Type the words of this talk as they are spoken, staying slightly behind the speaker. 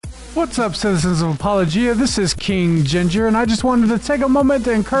What's up, citizens of Apologia? This is King Ginger, and I just wanted to take a moment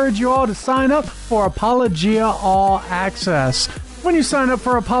to encourage you all to sign up for Apologia All Access. When you sign up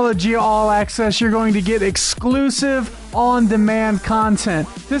for Apologia All Access, you're going to get exclusive on-demand content.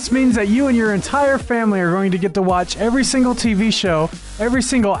 This means that you and your entire family are going to get to watch every single TV show, every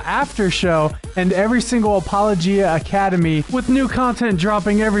single after show, and every single Apologia Academy with new content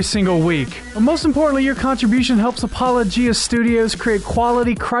dropping every single week. But most importantly, your contribution helps Apologia Studios create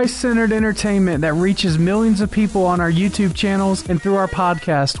quality, Christ-centered entertainment that reaches millions of people on our YouTube channels and through our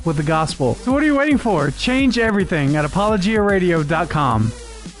podcast with the gospel. So what are you waiting for? Change everything at apologiaradio.com.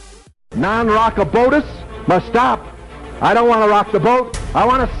 Non-rockabotus must stop. I don't want to rock the boat. I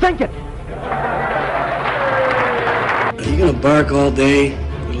want to sink it. Are you going to bark all day,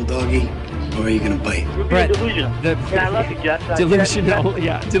 little doggy, or are you going to bite? Brett, I love you, Jeff. Delusional,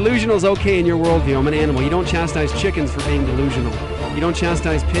 yeah. Delusional's okay in your worldview. I'm an animal. You don't chastise chickens for being delusional. You don't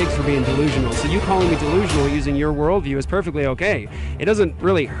chastise pigs for being delusional. So you calling me delusional using your worldview is perfectly okay. It doesn't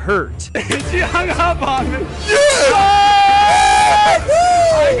really hurt. She hung up on me.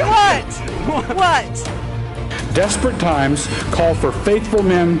 What? Desperate times call for faithful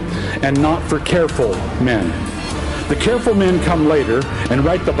men and not for careful men. The careful men come later and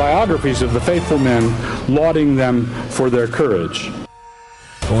write the biographies of the faithful men, lauding them for their courage.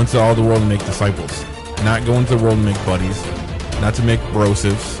 Go into all the world and make disciples. Not go into the world and make buddies. Not to make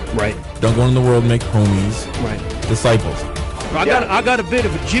brosives. Right. Don't go into the world and make homies. Right. Disciples. I got a bit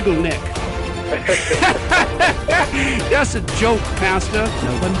of a jiggle neck. That's a joke, Pastor.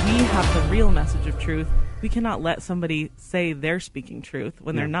 When we have the real message of truth, we cannot let somebody say they're speaking truth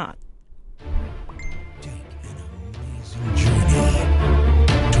when they're not. Take an amazing journey to a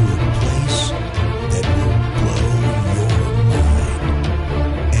place that will blow your mind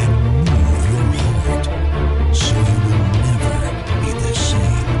and move your heart so you will never be the same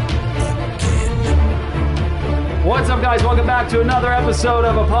again. What's up, guys? Welcome back to another episode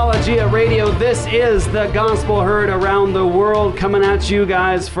of Apologia Radio. This is the gospel heard around the world, coming at you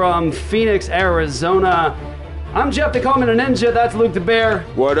guys from Phoenix, Arizona. I'm Jeff, they call me the Ninja. That's Luke the Bear.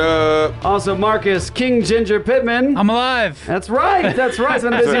 What up? Also, Marcus King Ginger Pittman. I'm alive. That's right. That's right. It's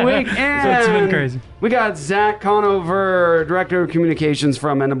been a busy week. And it's been crazy. We got Zach Conover, Director of Communications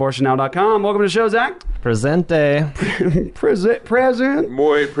from EndAbortionNow.com. Welcome to the show, Zach. Presente. Present.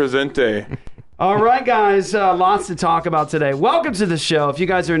 Muy presente. All right, guys. Lots to talk about today. Welcome to the show. If you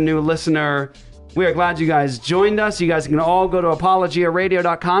guys are a new listener, we are glad you guys joined us. You guys can all go to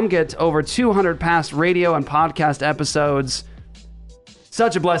apologiaradio.com, get over 200 past radio and podcast episodes.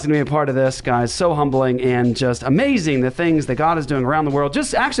 Such a blessing to be a part of this, guys. So humbling and just amazing, the things that God is doing around the world.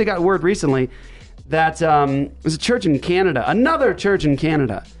 Just actually got word recently that there's a church in Canada, another church in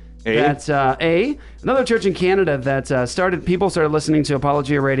Canada. Another church in Canada that people started listening to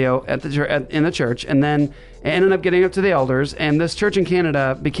Apologia Radio in the church, and then ended up getting up to the elders, and this church in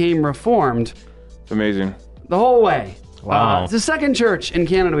Canada became Reformed. It's amazing. The whole way. Wow. It's the second church in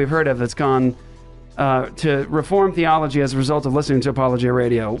Canada we've heard of that's gone to Reformed theology as a result of listening to Apologia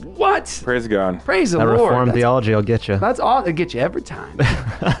Radio. What? Praise God. Praise the That Lord. Reformed theology will get you. That's all. It'll get you every time.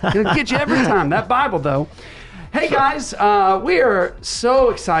 It'll get you every time. That Bible, though. Hey, guys. We are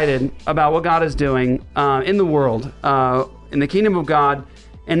so excited about what God is doing in the world, in the kingdom of God,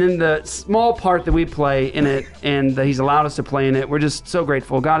 and in the small part that we play in it, and that He's allowed us to play in it. We're just so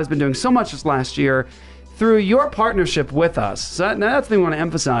grateful. God has been doing so much this last year through your partnership with us. So that's the thing we want to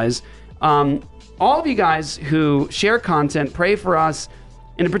emphasize. All of you guys who share content, pray for us,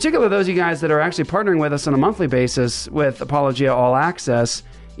 and in particular those of you guys that are actually partnering with us on a monthly basis with Apologia All Access.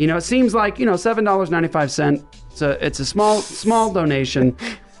 You know, it seems like, $7.95. It's a small donation.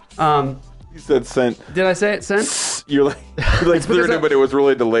 You said cent. Did I say it? Cent? You're like flirting, but it was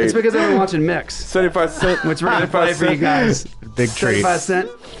really delayed. It's because I've been watching Mix. 75 cents. Which we're going to play for you guys. Big treat. 75 cent.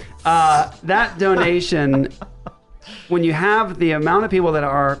 That donation, when you have the amount of people that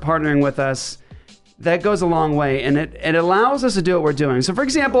are partnering with us, that goes a long way, and it allows us to do what we're doing. So, for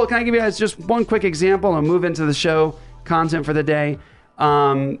example, can I give you guys just one quick example and move into the show content for the day?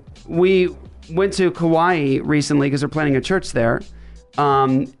 We went to Kauai recently because we're planning a church there.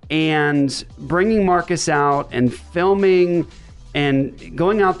 And bringing Marcus out and filming and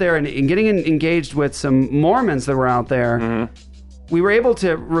going out there and getting engaged with some Mormons that were out there. Mm-hmm. We were able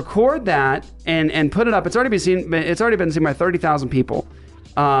to record that and put it up. It's already been seen by 30,000 people,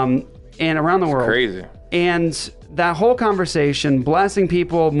 and around the world. Crazy. And that whole conversation, blessing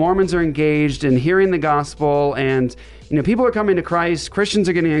people, Mormons are engaged in hearing the gospel, and people are coming to Christ. Christians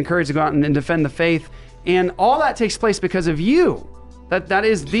are getting encouraged to go out and defend the faith, and all that takes place because of you. That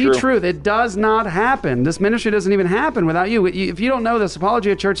is the truth. It does not happen. This ministry doesn't even happen without you. If you don't know this,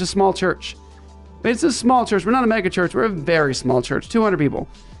 Apologia Church is a small church. It's a small church. We're not a mega church. We're a very small church. 200 people.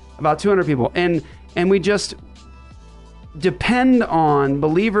 About 200 people. And we just depend on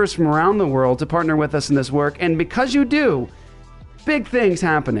believers from around the world to partner with us in this work. And because you do, big things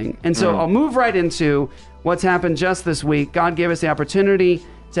happening. And so I'll move right into what's happened just this week. God gave us the opportunity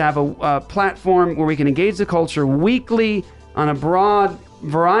to have a platform where we can engage the culture weekly on a broad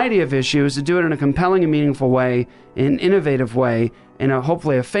variety of issues, to do it in a compelling and meaningful way, an innovative way, in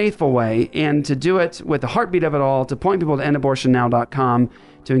hopefully a faithful way, and to do it with the heartbeat of it all, to point people to endabortionnow.com,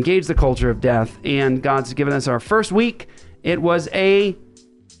 to engage the culture of death. And God's given us our first week. It was a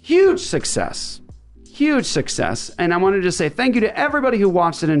huge success. Huge success. And I wanted to say thank you to everybody who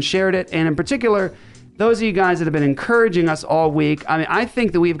watched it and shared it, and in particular, those of you guys that have been encouraging us all week. I mean, I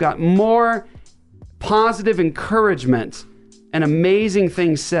think that we've got more positive encouragement and amazing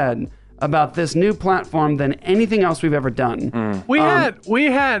things said about this new platform than anything else we've ever done. We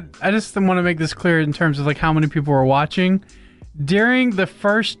had, I just want to make this clear in terms of like how many people were watching. During the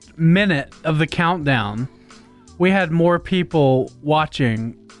first minute of the countdown, we had more people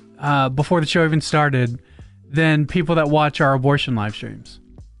watching before the show even started than people that watch our abortion live streams.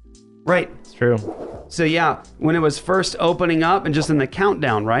 Right. It's true. So yeah, when it was first opening up and just in the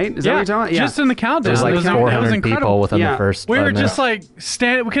countdown, right? Is that what you're talking about? Yeah. Just in the countdown. There's like it was 400 incredible. people within the first We 5 were minutes. just like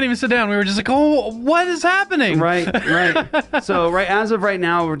we couldn't even sit down. We were just like, oh, what is happening? Right. So as of right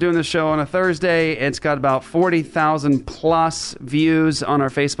now, we're doing the show on a Thursday. It's got about 40,000 plus views on our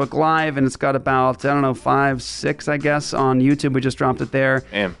Facebook Live, and it's got about, 5, 6, I guess, on YouTube. We just dropped it there.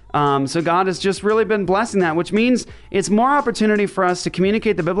 Damn. So God has just really been blessing that, which means it's more opportunity for us to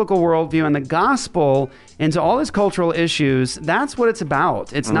communicate the biblical worldview and the gospel into all these cultural issues. That's what it's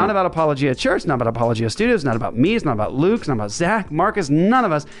about. It's not about Apologia Church, it's not about Apologia Studios, it's not about me, it's not about Luke, it's not about Zach, Marcus, none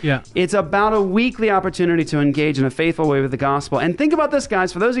of us. Yeah. It's about a weekly opportunity to engage in a faithful way with the gospel. And think about this,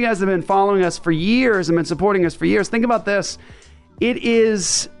 guys. For those of you guys that have been following us for years and been supporting us for years, think about this. It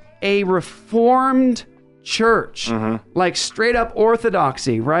is a reformed church, like straight up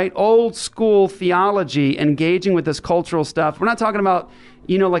orthodoxy, right? Old school theology, engaging with this cultural stuff. We're not talking about,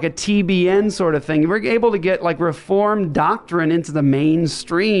 like a TBN sort of thing. We're able to get like reformed doctrine into the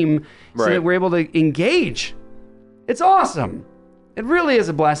mainstream so that we're able to engage. It's awesome. It really is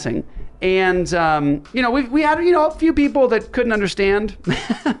a blessing. And, we had, a few people that couldn't understand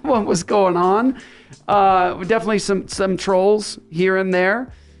what was going on. Definitely some trolls here and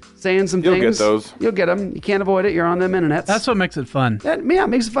there. Saying some things. You'll get those. You'll get them. You can't avoid it. You're on them internets. That's what makes it fun. It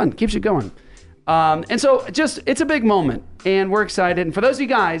makes it fun. Keeps you going. And so it's a big moment, and we're excited. And for those of you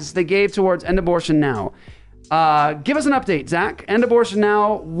guys that gave towards End Abortion Now, give us an update, Zach. End Abortion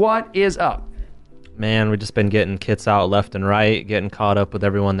Now, what is up? Man, we've just been getting kits out left and right, getting caught up with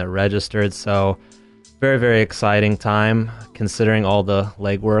everyone that registered. So very, very exciting time considering all the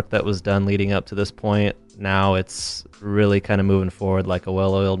legwork that was done leading up to this point. Now it's really kind of moving forward like a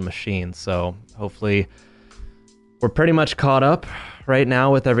well-oiled machine. So hopefully we're pretty much caught up right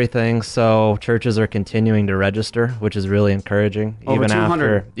now with everything. So churches are continuing to register, which is really encouraging. Over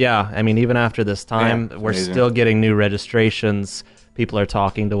 200. Even after this time, we're amazing. still getting new registrations. People are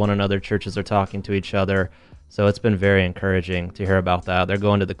talking to one another. Churches are talking to each other. So it's been very encouraging to hear about that. They're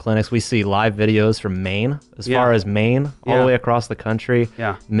going to the clinics. We see live videos from Maine, as far as Maine, all the way across the country.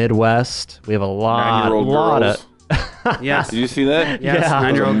 Yeah. Midwest. We have a lot 9-year-old girls. Yes. Did you see that? Yes. Yeah.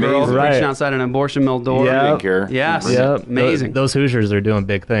 9-year-old girls Right. reaching outside an abortion mill door. Yeah. I didn't care. Yes. Yep. Amazing. Those Hoosiers are doing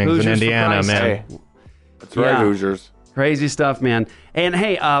big things Hoosiers in for Indiana, Christ. man. Hey, that's right, Yeah. Hoosiers. Crazy stuff, man. And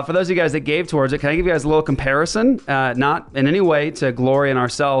hey, for those of you guys that gave towards it, can I give you guys a little comparison? Not in any way to glory in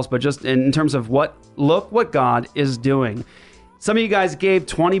ourselves, but just in terms of what God is doing. Some of you guys gave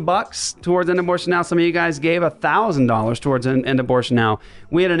 $20 towards End Abortion Now. Some of you guys gave $1,000 towards End Abortion Now.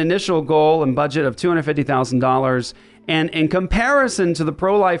 We had an initial goal and budget of $250,000. And in comparison to the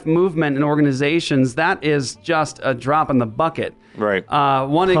pro-life movement and organizations, that is just a drop in the bucket. Right.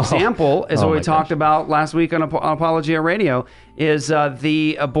 One example is what we my talked about last week on Apologia Radio is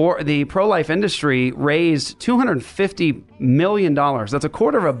the pro-life industry raised $250 million. That's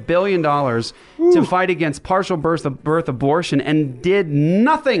 $250 million to fight against partial birth abortion, and did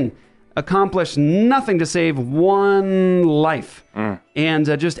nothing, accomplished nothing to save one life, and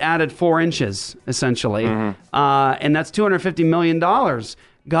just added 4 inches, essentially. And that's $250 million.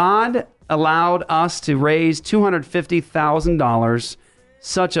 God allowed us to raise $250,000,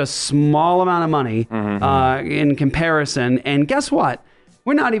 such a small amount of money in comparison. And guess what?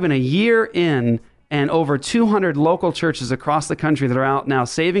 We're not even a year in, and over 200 local churches across the country that are out now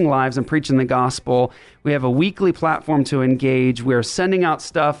saving lives and preaching the gospel. We have a weekly platform to engage. We're sending out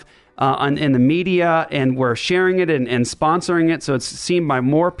stuff in the media, and we're sharing it and sponsoring it so it's seen by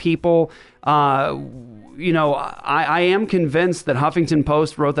more people. I am convinced that Huffington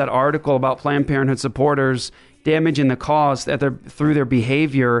Post wrote that article about Planned Parenthood supporters damaging the cause through their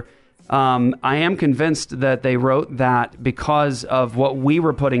behavior. I am convinced that they wrote that because of what we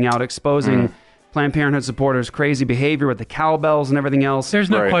were putting out, exposing Planned Parenthood supporters' crazy behavior with the cowbells and everything else. There's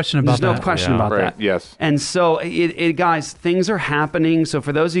no question about that. There's no question about that. Yes. And so, guys, things are happening. So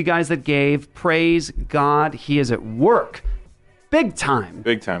for those of you guys that gave, praise God. He is at work. Big time.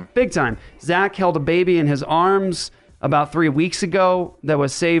 Big time. Big time. Zach held a baby in his arms about 3 weeks ago that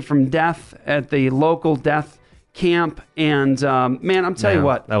was saved from death at the local death camp. And, man, I'm telling you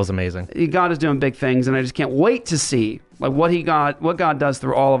what. That was amazing. God is doing big things, and I just can't wait to see what God does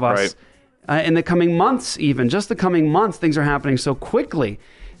through all of us. Right. In the coming months, even just the coming months, things are happening so quickly.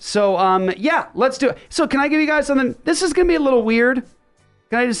 So, let's do it. So, can I give you guys something? This is going to be a little weird.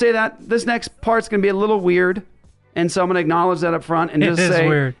 Can I just say that this next part's going to be a little weird, and so I'm going to acknowledge that up front and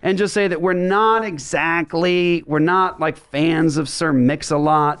just say that we're not like fans of Sir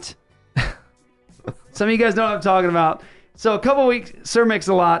Mix-a-Lot. Some of you guys know what I'm talking about. So, a couple weeks, Sir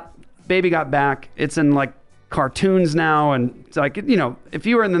Mix-a-Lot, Baby Got Back. It's in like cartoons now, and it's like, if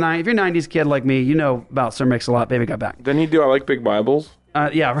you're a 90s kid like me, you know about Sir Mix-a-Lot, Baby Got Back. Didn't he do I Like Big Bibles?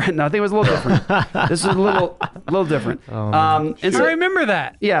 Yeah, right. No, I think it was a little different. This is a little different. I remember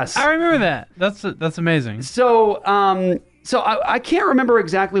that. Yes, I remember that. That's amazing. So, I can't remember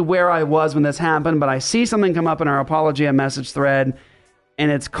exactly where I was when this happened, but I see something come up in our Apologia message thread,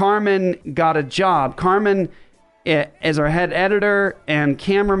 and it's Carmen got a job. Carmen is our head editor and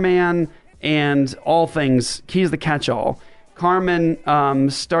cameraman and all things. He's the catch-all. Carmen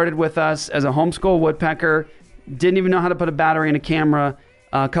started with us as a homeschool woodpecker, didn't even know how to put a battery in a camera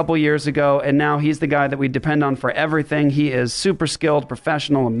a couple years ago, and now he's the guy that we depend on for everything. He is super skilled,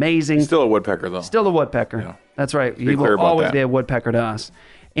 professional, amazing. Still a woodpecker, though. Still a woodpecker. Yeah. That's right. He will always be a woodpecker to us.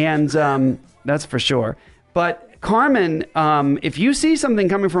 And that's for sure. But Carmen, if you see something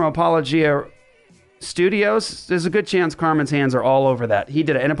coming from Apologia Studios, there's a good chance Carmen's hands are all over that. He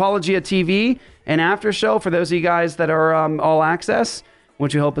did it. And Apologia TV, an after show for those of you guys that are all access,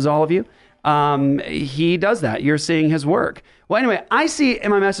 which we hope is all of you. He does that. You're seeing his work. Well, anyway, I see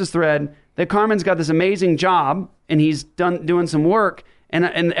in my message thread that Carmen's got this amazing job, and he's doing some work, and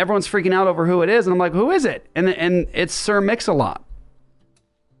everyone's freaking out over who it is. And I'm like, who is it? And it's Sir Mix-a-Lot.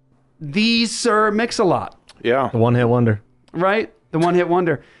 The Sir Mix-a-Lot. Yeah. The one-hit wonder. Right? The one-hit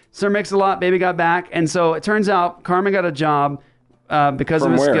wonder. Sir Mix-a-Lot, Baby Got Back. And so it turns out Carmen got a job because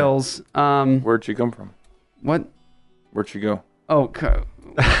of his skills. Where'd she come from? What? Where'd she go? Oh,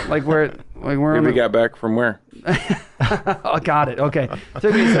 where Baby Got Back from where? Oh, got it. Okay.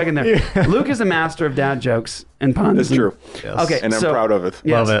 Took me a second there. Luke is a master of dad jokes and puns. It's true. Yes. Okay. And I'm proud of it.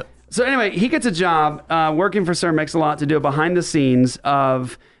 Yes. Love it. So anyway, he gets a job working for Sir Mix-a-Lot to do a behind the scenes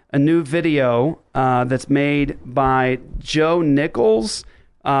of a new video that's made by Joe Nichols,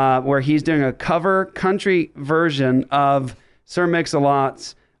 where he's doing a cover country version of Sir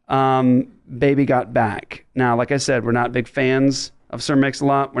Mix-a-Lot's Baby Got Back. Now, like I said, we're not big fans of Sir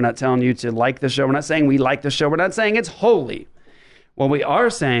Mix-a-Lot. We're not telling you to like the show. We're not saying we like the show. We're not saying it's holy. What we are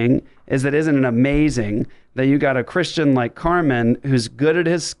saying is that isn't it amazing that you got a Christian like Carmen who's good at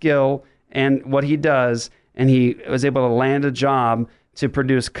his skill and what he does, and he was able to land a job to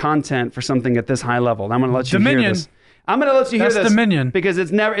produce content for something at this high level. I'm going to let you hear this. I'm going to let you hear this Dominion. because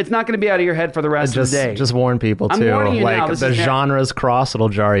it's not going to be out of your head for the rest of the day. Just warn people I'm too. warning you now. Like the genres cross, it'll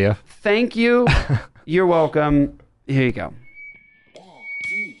jar you. Thank you. You're welcome. Here you go.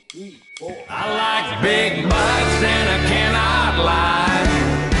 I like big butts and I cannot lie.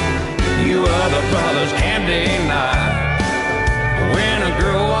 You other fellas can't deny. When a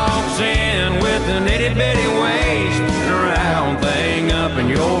girl walks in with an itty bitty waist and a round thing up in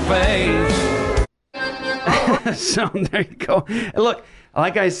your face. So there you go. And look,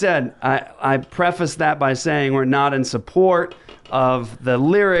 like I said, I prefaced that by saying we're not in support of the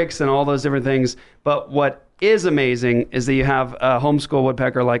lyrics and all those different things. But what is amazing is that you have a homeschool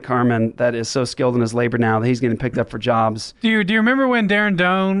woodpecker like Carmen that is so skilled in his labor now that he's getting picked up for jobs. Do you remember when Darren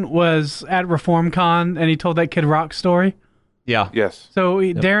Doan was at ReformCon and he told that Kid Rock story? Yeah. Yes. So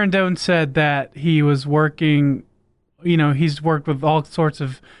Darren Doan said that he was working, he's worked with all sorts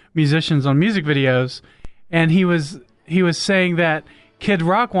of musicians on music videos, and he was saying that Kid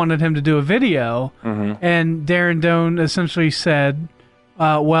Rock wanted him to do a video, and Darren Doan essentially said,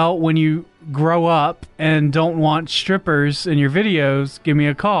 well, when you grow up and don't want strippers in your videos, give me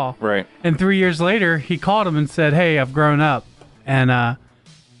a call. Right. And 3 years later, he called him and said, hey, I've grown up. And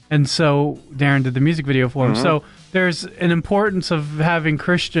so Darren did the music video for him. So there's an importance of having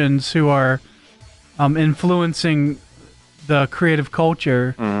Christians who are influencing the creative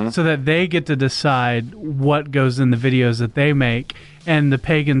culture so that they get to decide what goes in the videos that they make, and the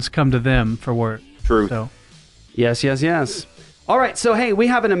pagans come to them for work. True. So. Yes. All right, so hey, we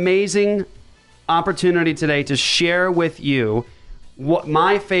have an amazing opportunity today to share with you what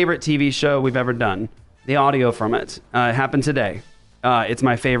my favorite TV show we've ever done. The audio from it. It happened today. It's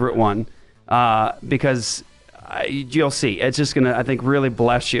my favorite one because you'll see. It's just going to, I think, really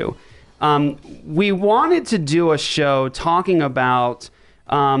bless you. We wanted to do a show talking about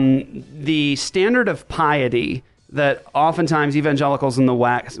the standard of piety that oftentimes evangelicals in the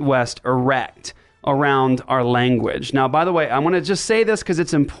West erect around our language. Now, by the way, I want to just say this because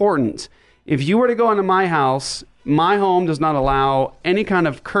it's important. If you were to go into my house, my home does not allow any kind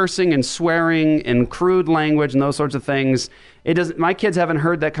of cursing and swearing and crude language and those sorts of things. It doesn't. My kids haven't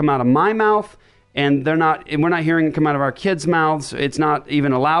heard that come out of my mouth, and we're not hearing it come out of our kids' mouths. It's not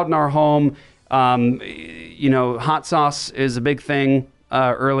even allowed in our home. Hot sauce is a big thing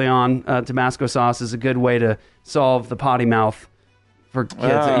early on. Tabasco sauce is a good way to solve the potty mouth for kids. You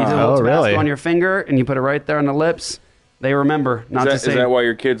do a little Tabasco on your finger, and you put it right there on the lips. They remember not to say. Is that why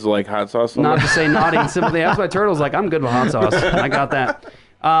your kids like hot sauce? Not to say naughty and simple. That's why Turtle's like, I'm good with hot sauce. I got that.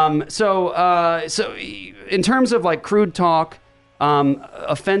 So in terms of like crude talk,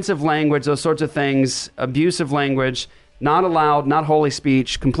 offensive language, those sorts of things, abusive language, not allowed, not holy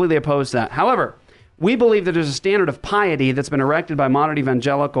speech, completely opposed to that. However, we believe that there's a standard of piety that's been erected by modern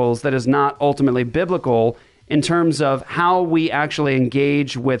evangelicals that is not ultimately biblical in terms of how we actually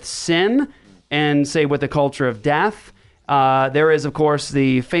engage with sin and, say, with the culture of death. There is, of course,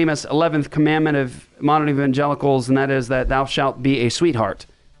 the famous 11th commandment of modern evangelicals, and that is that thou shalt be a sweetheart,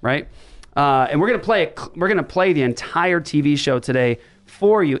 right? And we're going to play the entire TV show today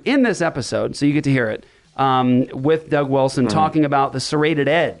for you in this episode, so you get to hear it with Doug Wilson talking about the serrated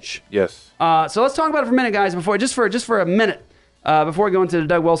edge. Yes. So let's talk about it for a minute, guys. Just for a minute before we go into the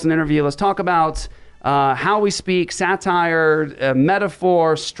Doug Wilson interview, let's talk about how we speak, satire,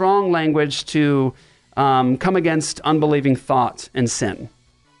 metaphor, strong language to come against unbelieving thought and sin.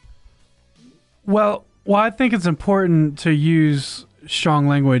 Well, I think it's important to use strong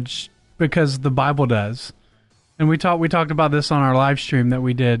language because the Bible does. And we talked about this on our live stream that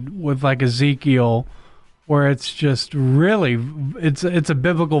we did with like Ezekiel, where it's just really it's a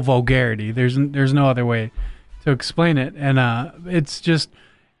biblical vulgarity. There's no other way to explain it. And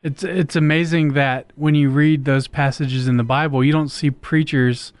it's amazing that when you read those passages in the Bible, you don't see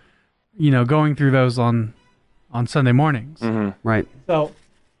preachers going through those on Sunday mornings. Right.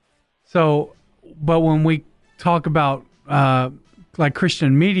 So, but when we talk about like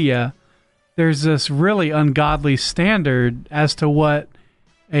Christian media, there's this really ungodly standard as to what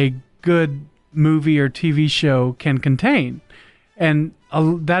a good movie or TV show can contain. And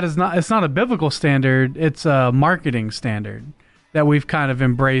it's not a biblical standard, it's a marketing standard that we've kind of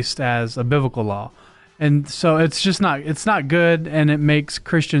embraced as a biblical law. And so it's not good, and it makes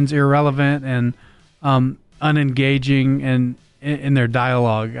Christians irrelevant and unengaging in their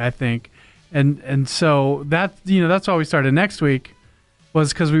dialogue, I think. And so that's why we started next week,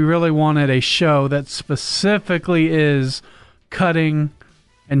 was because we really wanted a show that specifically is cutting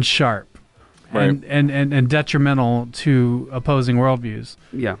and sharp, right, and detrimental to opposing worldviews.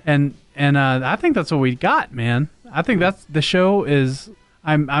 Yeah. And I think that's what we got, man. I think that's the show is.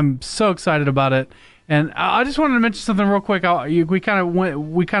 I'm so excited about it. And I just wanted to mention something real quick. We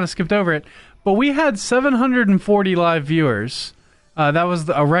kind of skipped over it, but we had 740 live viewers. That was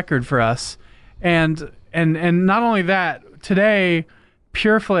a record for us. And not only that, today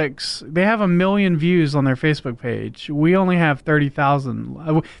PureFlix, they have 1 million views on their Facebook page. We only have 30,000. They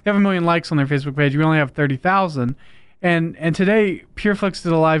have 1 million likes on their Facebook page. We only have 30,000. And today PureFlix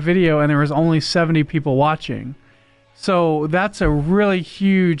did a live video, and there was only 70 people watching. So that's a really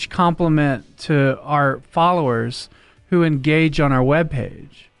huge compliment to our followers who engage on our webpage.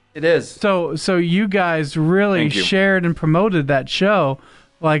 It is. So you guys really shared and promoted that show.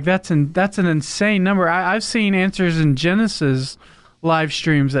 Like that's an insane number. I've seen Answers in Genesis live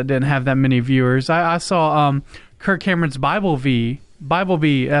streams that didn't have that many viewers. I saw Kirk Cameron's Bible Bee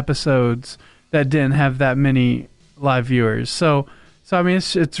episodes that didn't have that many live viewers. So I mean,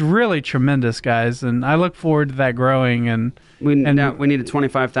 it's really tremendous, guys, and I look forward to that growing. And we needed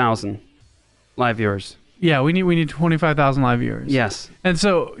 25,000 live viewers. Yeah, we need 25,000 live viewers. Yes. And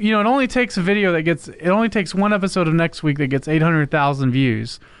so, it only takes one episode of Next Week that gets 800,000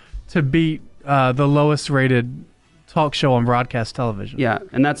 views to beat the lowest rated talk show on broadcast television. Yeah,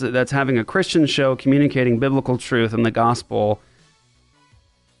 and that's having a Christian show communicating biblical truth and the gospel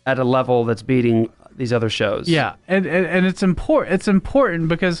at a level that's beating these other shows. Yeah, and it's important. It's important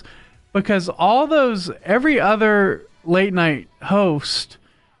because every other late night host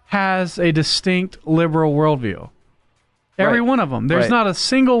has a distinct liberal worldview. Every one of them. There's not a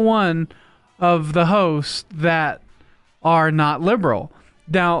single one of the hosts that are not liberal.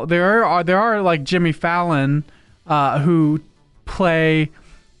 Now there are like Jimmy Fallon, who play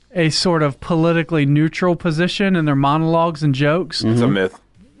a sort of politically neutral position in their monologues and jokes. It's a myth.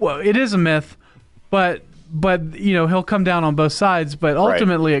 Well, it is a myth, but he'll come down on both sides. But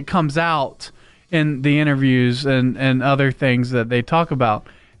ultimately, it comes out in the interviews and other things that they talk about.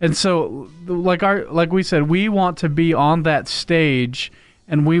 And so, like we said, we want to be on that stage,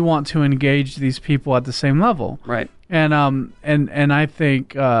 and we want to engage these people at the same level. Right. And I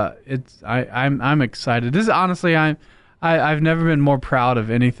think I'm excited. This is honestly I've never been more proud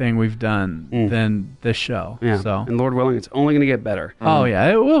of anything we've done than this show. Yeah. So, and Lord willing, it's only going to get better. Oh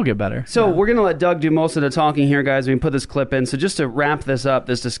yeah, it will get better. So we're going to let Doug do most of the talking here, guys. We can put this clip in. So just to wrap this up,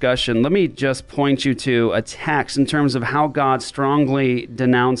 this discussion, let me just point you to a text in terms of how God strongly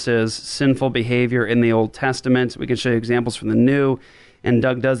denounces sinful behavior in the Old Testament. We can show you examples from the New, and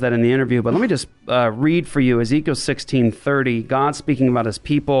Doug does that in the interview. But let me just read for you Ezekiel 16:30, God speaking about his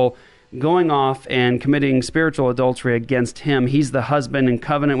people going off and committing spiritual adultery against him. He's the husband in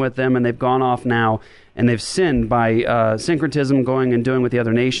covenant with them, and they've gone off now, and they've sinned by syncretism, going and doing what the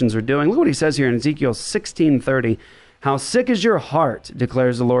other nations are doing. Look what he says here in Ezekiel 16:30. How sick is your heart,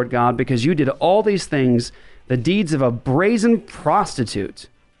 declares the Lord God, because you did all these things, the deeds of a brazen prostitute.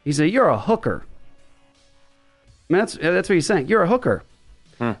 He said, you're a hooker. I mean, that's what he's saying. You're a hooker.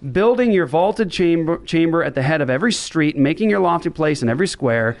 Building your vaulted chamber at the head of every street, making your lofty place in every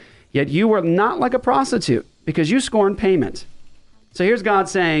square, yet you were not like a prostitute, because you scorned payment. So here's God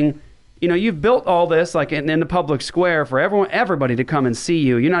saying, you've built all this like in the public square for everybody to come and see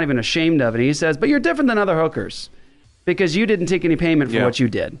you. You're not even ashamed of it. He says, but you're different than other hookers, because you didn't take any payment for what you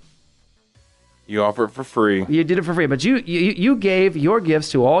did. You offer it for free. You did it for free, but you gave your gifts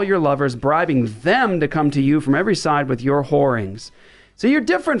to all your lovers, bribing them to come to you from every side with your whorings. So you're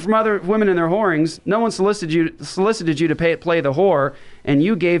different from other women in their whorings. No one solicited you to play the whore, and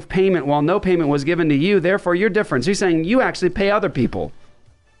you gave payment while no payment was given to you. Therefore, you're different. So he's saying you actually pay other people.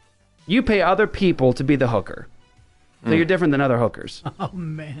 You pay other people to be the hooker. So you're different than other hookers. Oh,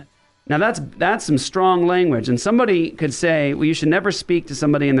 man. Now, that's some strong language. And somebody could say, well, you should never speak to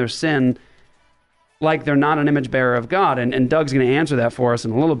somebody in their sin like they're not an image bearer of God. And Doug's going to answer that for us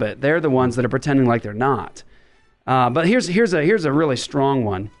in a little bit. They're the ones that are pretending like they're not. But here's a really strong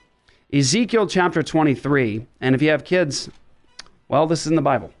one. Ezekiel chapter 23. And if you have kids, well, this is in the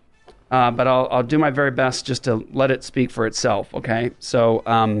Bible. But I'll do my very best just to let it speak for itself, okay?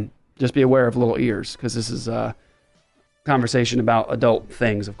 So just be aware of little ears, because this is a conversation about adult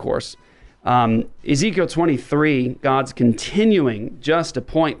things, of course. Ezekiel 23, God's continuing just to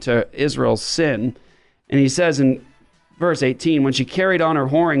point to Israel's sin. And he says in verse 18, when she carried on her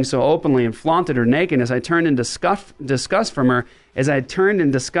whoring so openly and flaunted her nakedness, I turned in disgust from her as I had turned in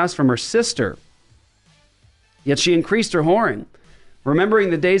disgust from her sister. Yet she increased her whoring,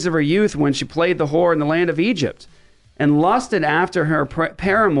 remembering the days of her youth when she played the whore in the land of Egypt, and lusted after her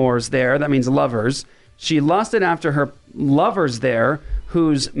paramours there, that means lovers. She lusted after her lovers there,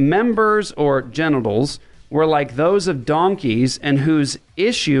 whose members or genitals were like those of donkeys, and whose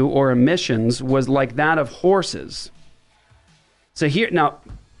issue or emissions was like that of horses. So here, now,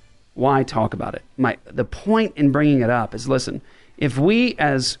 why talk about it? The point in bringing it up is, listen, if we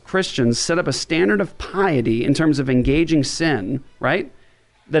as Christians set up a standard of piety in terms of engaging sin, right?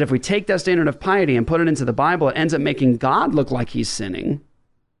 That if we take that standard of piety and put it into the Bible, it ends up making God look like he's sinning,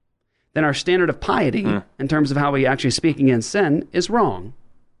 then our standard of piety in terms of how we actually speak against sin is wrong.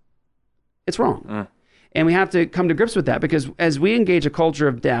 It's wrong. And we have to come to grips with that, because as we engage a culture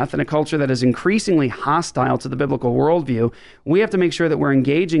of death and a culture that is increasingly hostile to the biblical worldview, we have to make sure that we're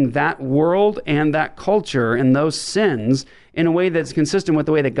engaging that world and that culture and those sins in a way that's consistent with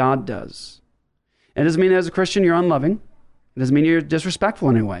the way that God does. It doesn't mean that as a Christian you're unloving. It doesn't mean you're disrespectful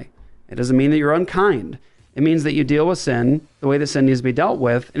in any way. It doesn't mean that you're unkind. It means that you deal with sin the way that sin needs to be dealt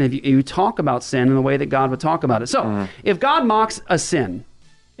with, and if you talk about sin in the way that God would talk about it. So, if God mocks a sin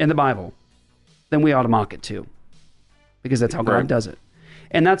in the Bible, then we ought to mock it too, because that's how God does it.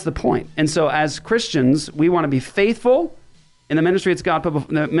 And that's the point. And so as Christians, we want to be faithful in the ministry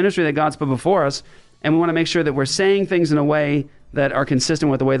that God's put before us, and we want to make sure that we're saying things in a way that are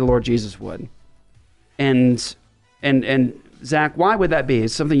consistent with the way the Lord Jesus would. And Zach, why would that be?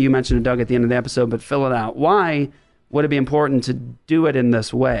 It's something you mentioned to Doug at the end of the episode, but fill it out. Why would it be important to do it in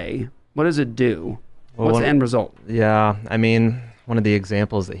this way? What does it do? What's the end result? Yeah, I mean, one of the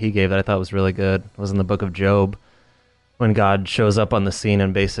examples that he gave that I thought was really good was in the book of Job, when God shows up on the scene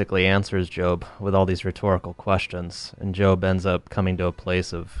and basically answers Job with all these rhetorical questions. And Job ends up coming to a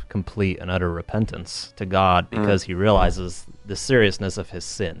place of complete and utter repentance to God because he realizes the seriousness of his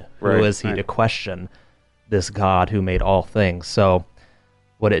sin. Right. Who is he to question this God who made all things? So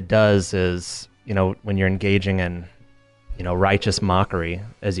what it does is, when you're engaging in, righteous mockery,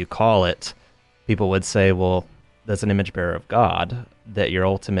 as you call it, people would say, well, that's an image bearer of God that you're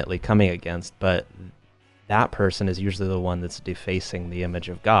ultimately coming against, but that person is usually the one that's defacing the image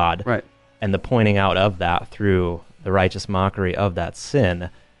of God. Right. And the pointing out of that through the righteous mockery of that sin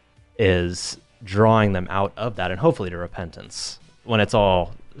is drawing them out of that and hopefully to repentance when it's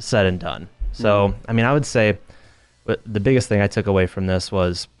all said and done. So, I would say the biggest thing I took away from this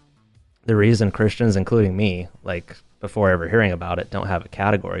was the reason Christians, including me, before ever hearing about it, don't have a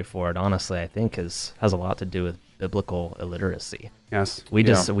category for it, honestly, I think has a lot to do with biblical illiteracy. Yes. We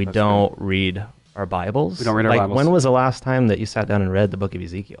don't read our Bibles. We don't read our Bibles. When was the last time that you sat down and read the book of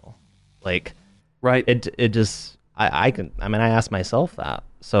Ezekiel? Right. It just, I asked myself that.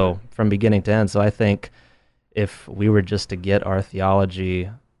 So from beginning to end. So I think if we were just to get our theology,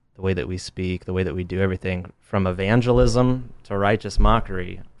 the way that we speak, the way that we do everything, from evangelism to righteous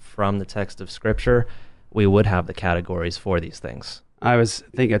mockery, from the text of Scripture, we would have the categories for these things. I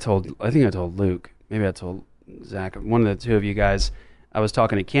think I told Luke, maybe I told Zach, one of the two of you guys, I was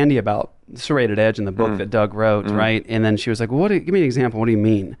talking to Candy about Serrated Edge in the book that Doug wrote, right? And then she was like, well, give me an example. What do you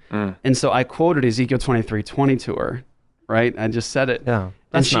mean? And so I quoted Ezekiel 23:20 to her, right? I just said it. Yeah,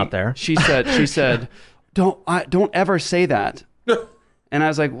 that's not there. She said, don't ever say that. And I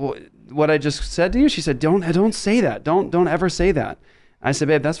was like, well, what I just said to you? She said, don't say that. Don't ever say that. I said,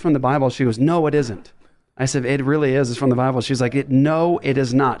 babe, that's from the Bible. She goes, no, it isn't. I said, it really is. It's from the Bible. She's like, no, it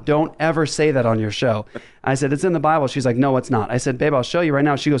is not. Don't ever say that on your show. I said, it's in the Bible. She's like, no, it's not. I said, babe, I'll show you right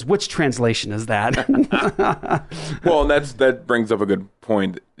now. She goes, which translation is that? Well, that brings up a good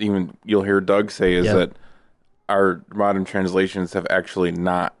point. Even you'll hear Doug say is that our modern translations have actually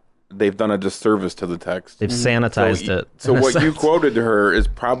they've done a disservice to the text. They've sanitized it. So what you quoted to her is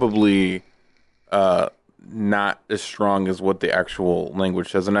probably not as strong as what the actual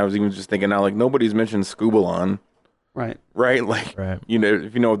language says. And I was even just thinking now, nobody's mentioned scubalon. Right. Right? If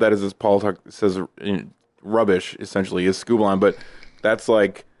you know what that is, as Paul says, rubbish, essentially, is scubalon. But that's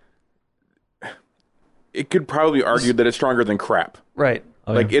it could probably argue that it's stronger than crap. Right.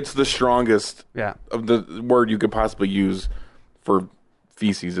 It's the strongest of the word you could possibly use for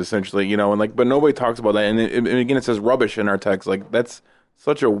feces, essentially, but nobody talks about that. And again, it says rubbish in our text. That's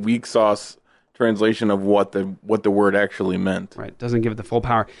such a weak sauce translation of what the word actually meant. Right. Doesn't give it the full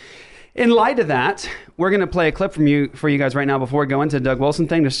power. In light of that, we're going to play a clip for you guys right now before we go into the Doug Wilson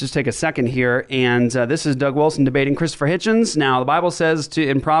thing. Let's just take a second here. And this is Doug Wilson debating Christopher Hitchens. Now, the Bible says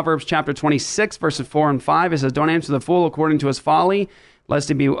in Proverbs chapter 26, verses 4 and 5, it says, don't answer the fool according to his folly, lest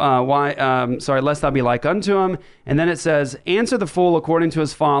thou be like unto him. And then it says, answer the fool according to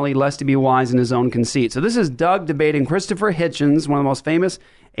his folly, lest he be wise in his own conceit. So this is Doug debating Christopher Hitchens, one of the most famous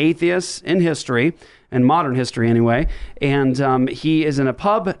atheists in history, in modern history anyway. And he is in a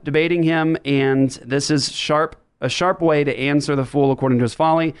pub debating him, and this is a sharp way to answer the fool according to his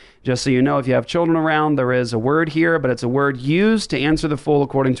folly. Just so you know, if you have children around, there is a word here, but it's a word used to answer the fool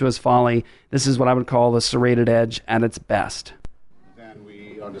according to his folly. This is what I would call the serrated edge at its best.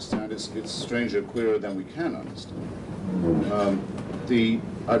 Understand it's stranger, queerer than we can understand.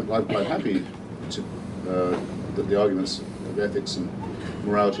 I'm happy to that the arguments of ethics and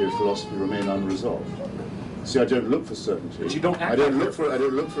morality and philosophy remain unresolved. See, I don't look for certainty. But you don't I don't look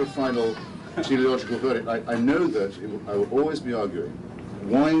for a final teleological verdict. I know that I will always be arguing.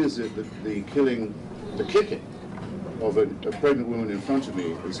 Why is it that the kicking of a pregnant woman in front of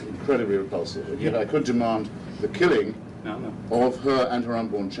me is incredibly repulsive, and yet I could demand the killing of her and her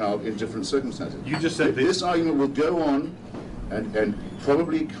unborn child in different circumstances. You just said this argument will go on and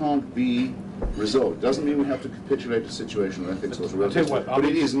probably can't be resolved. It doesn't mean we have to capitulate to situational ethics or to relativism, but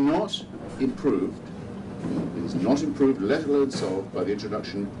it is not improved. It is not improved, let alone solved, by the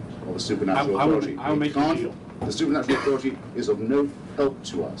introduction of a supernatural authority. The supernatural authority is of no help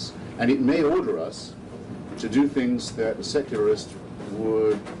to us, and it may order us to do things that a secularist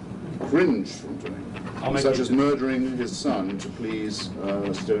would cringe from doing. Such as murdering his son to please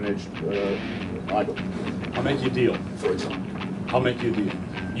a Stone Age idol. I'll make you a deal. For example. I'll make you a deal.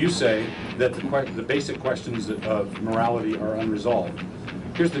 You say that the basic questions of morality are unresolved.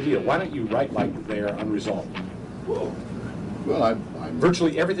 Here's the deal. Why don't you write like they are unresolved? Well, I'm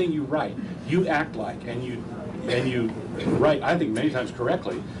virtually everything you write, you act like, and you write, I think many times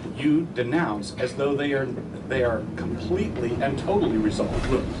correctly, you denounce as though they are completely and totally resolved.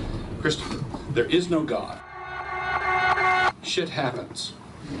 Look, Christopher, there is no God. Shit happens.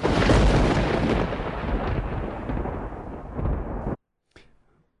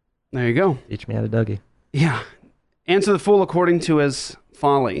 There you go. Teach me how to Dougie. Yeah. Answer the fool according to his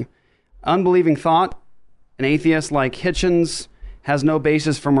folly. Unbelieving thought. An atheist like Hitchens has no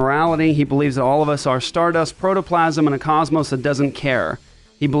basis for morality. He believes that all of us are stardust, protoplasm, and a cosmos that doesn't care.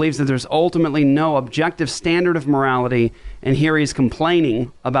 He believes that there's ultimately no objective standard of morality, and here he's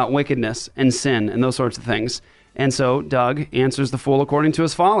complaining about wickedness and sin and those sorts of things. And so Doug answers the fool according to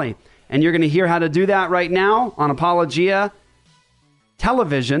his folly. And you're going to hear how to do that right now on Apologia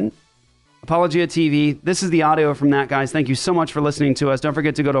Television, Apologia TV. This is the audio from that, guys. Thank you so much for listening to us. Don't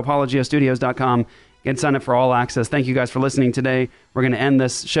forget to go to apologiastudios.com and sign up for all access. Thank you guys for listening today. We're going to end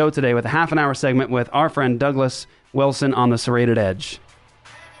this show today with a half-an-hour segment with our friend Douglas Wilson on the Serrated Edge.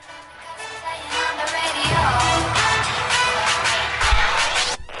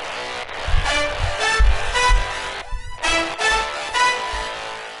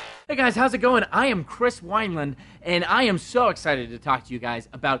 Hey guys, how's it going? I am Chris Wineland, and I am so excited to talk to you guys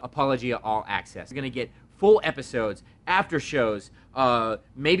about Apologia All Access. We're going to get full episodes, after shows,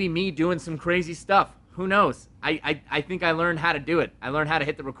 maybe me doing some crazy stuff. Who knows? I think I learned how to do it. I learned how to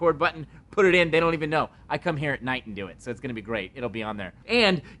hit the record button, put it in, they don't even know. I come here at night and do it, so it's going to be great. It'll be on there.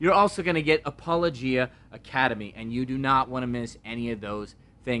 And you're also going to get Apologia Academy, and you do not want to miss any of those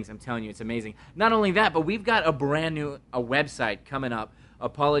things. I'm telling you, it's amazing. Not only that, but we've got a brand new website coming up,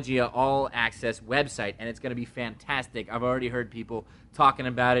 Apologia All Access website, and it's going to be fantastic. I've already heard people talking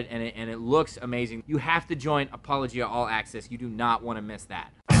about it, and it looks amazing. You have to join Apologia All Access. You do not want to miss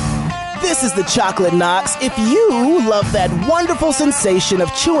that. This is the Chocolate Knox. If you love that wonderful sensation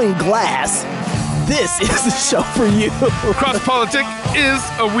of chewing glass, this is the show for you. Cross Politic is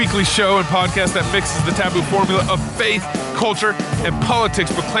a weekly show and podcast that fixes the taboo formula of faith, culture, and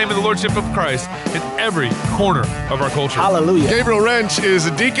politics, proclaiming the lordship of Christ in every corner of our culture. Hallelujah. Gabriel Wrench is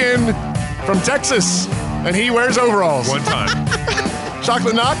a deacon from Texas, and he wears overalls. One time.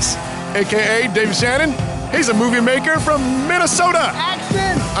 Chocolate Knox, a.k.a. Dave Shannon. He's a movie maker from Minnesota.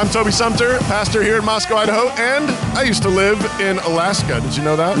 Action! I'm Toby Sumter, pastor here in Moscow, Idaho, and I used to live in Alaska. Did you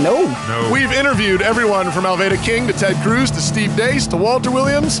know that? No. We've interviewed everyone from Alveda King to Ted Cruz to Steve Dace to Walter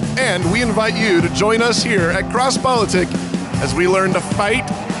Williams, and we invite you to join us here at Cross Politic as we learn to fight,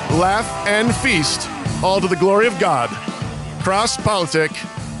 laugh, and feast, all to the glory of God.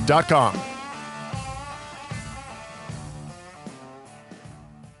 CrossPolitic.com.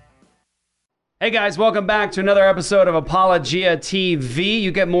 Hey guys, welcome back to another episode of Apologia TV.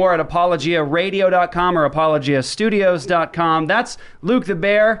 You get more at apologiaradio.com or apologiastudios.com. That's Luke the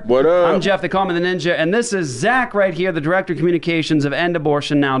Bear. What up? I'm Jeff, they call me the Ninja, and this is Zach right here, the Director of Communications of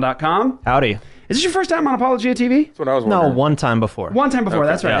EndAbortionNow.com. Howdy. Is this your first time on Apologia TV? That's what I was No, wondering. one time before. One time before, Okay.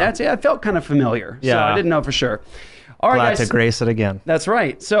 that's right. Yeah. It felt kind of familiar, so Yeah. I didn't know for sure. All right, Glad guys. to grace it again. That's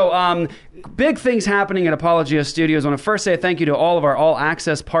right. So, big things happening at Apologia Studios. I want to first say thank you to all of our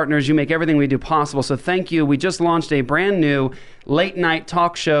all-access partners. You make everything we do possible, so thank you. We just launched a brand new late-night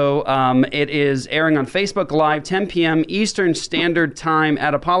talk show. It is airing on Facebook Live, 10 p.m. Eastern Standard Time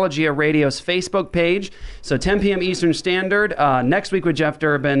at Apologia Radio's Facebook page. So 10 p.m. Eastern Standard. Next week with Jeff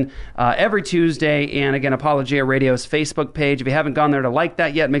Durbin, every Tuesday, and again, Apologia Radio's Facebook page. If you haven't gone there to like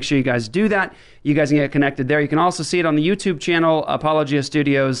that yet, make sure you guys do that. You guys can get connected there. You can also see it on the YouTube channel, Apologia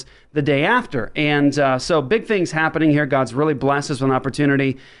Studios, the day after. And so big things happening here. God's really blessed us with an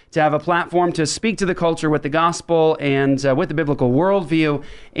opportunity to have a platform to speak to the culture with the gospel and with the biblical worldview.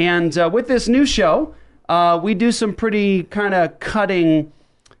 And with this new show, we do some pretty kind of cutting,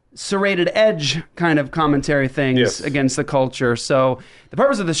 serrated edge kind of commentary things against the culture. So the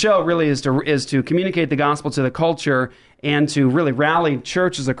purpose of the show really is to communicate the gospel to the culture and to really rally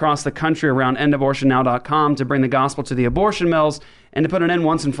churches across the country around EndAbortionNow.com to bring the gospel to the abortion mills and to put an end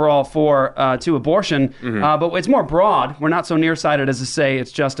once and for all to abortion. But it's more broad. We're not so nearsighted as to say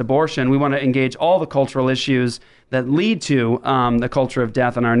it's just abortion. We want to engage all the cultural issues that lead to the culture of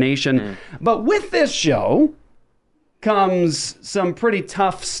death in our nation. But with this show comes some pretty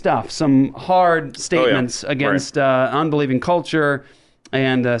tough stuff, some hard statements against unbelieving culture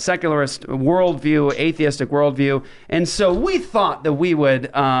and secularist worldview, atheistic worldview. And so we thought that we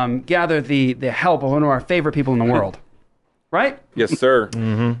would gather the help of one of our favorite people in the world. right? Yes, sir.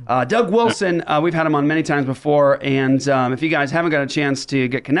 Doug Wilson, we've had him on many times before, and if you guys haven't got a chance to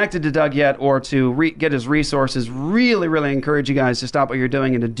get connected to Doug yet or to get his resources, really, really encourage you guys to stop what you're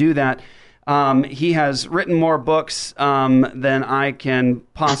doing and to do that. He has written more books than I can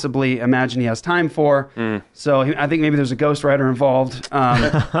possibly imagine he has time for. So I think maybe there's a ghostwriter involved.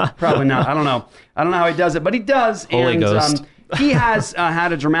 Probably not. I don't know. I don't know how he does it, but he does. Holy Ghost. He has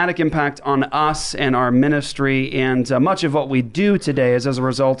had a dramatic impact on us and our ministry, and much of what we do today is as a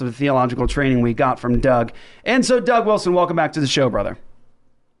result of the theological training we got from Doug. And so, Doug Wilson, welcome back to the show, brother.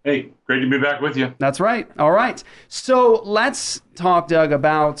 Hey, great to be back with you. That's right. All right. So let's talk, Doug,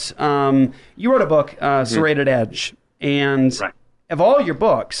 about you wrote a book, Serrated Edge. And of all your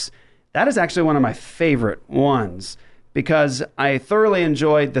books, that is actually one of my favorite ones because I thoroughly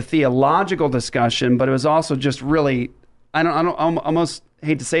enjoyed the theological discussion, but it was also just really, I almost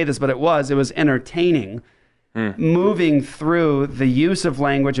hate to say this, but it was entertaining. Moving through the use of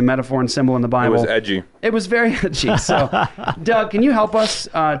language and metaphor and symbol in the Bible. It was edgy. It was very edgy. So, Doug, can you help us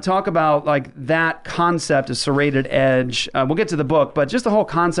talk about like that concept of serrated edge? We'll get to the book, but just the whole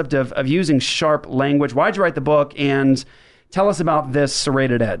concept of using sharp language. Why'd you write the book? And tell us about this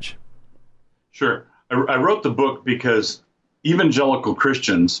serrated edge. Sure. I wrote the book because evangelical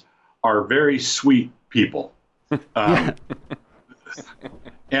Christians are very sweet people.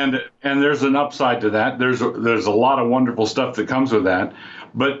 And there's an upside to that. There's a lot of wonderful stuff that comes with that.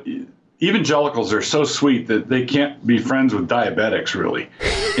 But evangelicals are so sweet that they can't be friends with diabetics, really.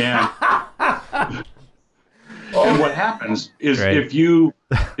 And and what happens is if you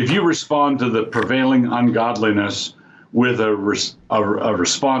respond to the prevailing ungodliness with a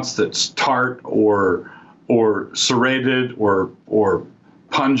response that's tart or serrated or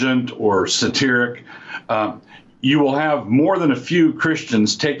pungent or satiric, you will have more than a few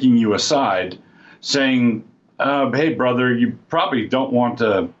Christians taking you aside saying, hey, brother, you probably don't want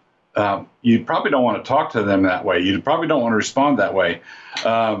to talk to them that way. You probably don't want to respond that way.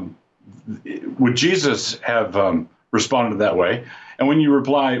 Would Jesus have responded that way? And when you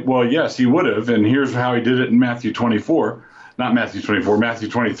reply, well, yes, he would have, and here's how he did it in Matthew 23,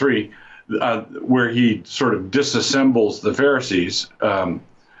 where he sort of disassembles the Pharisees,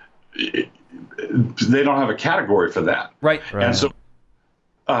 they don't have a category for that. Right. And so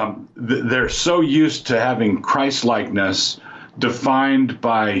they're so used to having Christ-likeness defined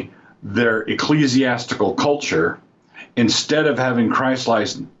by their ecclesiastical culture instead of having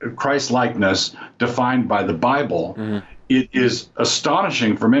Christ-likeness defined by the Bible. It is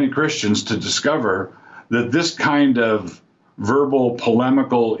astonishing for many Christians to discover that this kind of verbal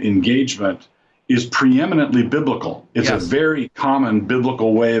polemical engagement is preeminently biblical. It's a very common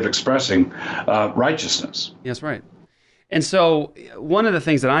biblical way of expressing righteousness. Yes, right. And so one of the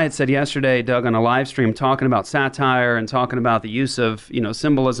things that I had said yesterday, Doug, on a live stream, talking about satire and talking about the use of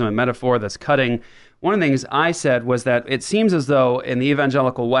symbolism and metaphor that's cutting, one of the things I said was that it seems as though in the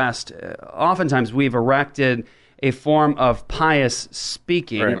evangelical West, oftentimes we've erected a form of pious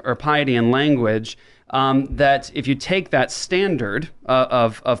speaking or piety in language that if you take that standard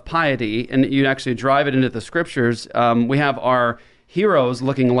of piety and you actually drive it into the scriptures, we have our heroes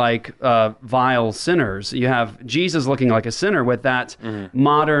looking like vile sinners. You have Jesus looking like a sinner with that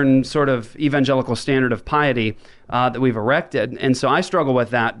modern sort of evangelical standard of piety that we've erected. And so I struggle with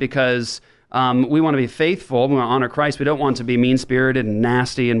that because we want to be faithful. We want to honor Christ. We don't want to be mean-spirited and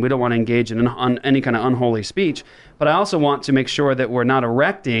nasty, and we don't want to engage in any kind of unholy speech. But I also want to make sure that we're not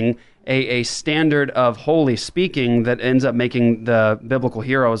erecting a standard of holy speaking that ends up making the biblical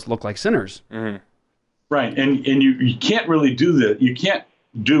heroes look like sinners. Right, and you can't really do that. You can't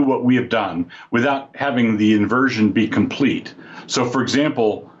do what we have done without having the inversion be complete. So, for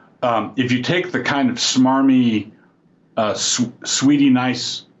example, if you take the kind of smarmy, sweetie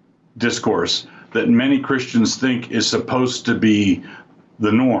nice discourse that many Christians think is supposed to be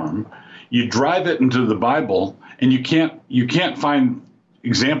the norm, you drive it into the Bible, and you can't find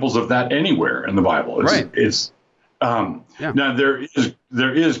examples of that anywhere in the Bible. Now there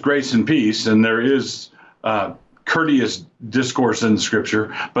is grace and peace, and there is courteous discourse in the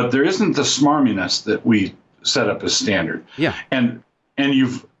Scripture, but there isn't the smarminess that we set up as standard. Yeah, and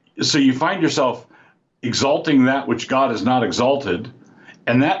you find yourself exalting that which God has not exalted,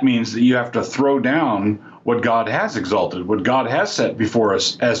 and that means that you have to throw down what God has exalted, what God has set before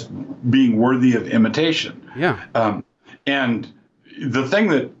us as being worthy of imitation. Yeah, and the thing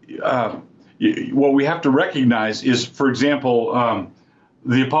that what we have to recognize is, for example,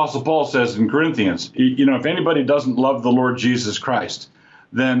 the Apostle Paul says in Corinthians, if anybody doesn't love the Lord Jesus Christ,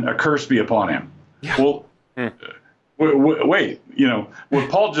 then a curse be upon him. Yeah. Well, wait, what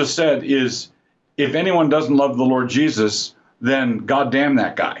Paul just said is, if anyone doesn't love the Lord Jesus, then God damn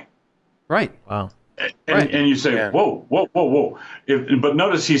that guy. Right. Wow. And you say, whoa. But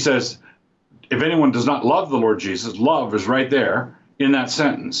notice he says, if anyone does not love the Lord Jesus, love is right there in that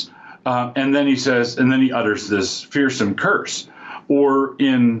sentence. And then he says, and then he utters this fearsome curse. Or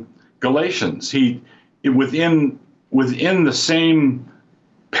in Galatians, within the same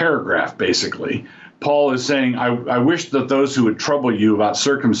paragraph, basically, Paul is saying, I wish that those who would trouble you about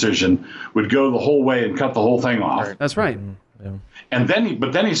circumcision would go the whole way and cut the whole thing off. Right. That's right. Yeah. And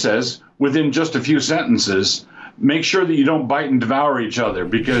then he says, within just a few sentences, make sure that you don't bite and devour each other,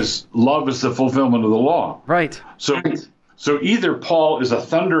 because love is the fulfillment of the law. Right. So either Paul is a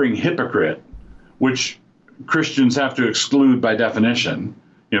thundering hypocrite, which Christians have to exclude by definition,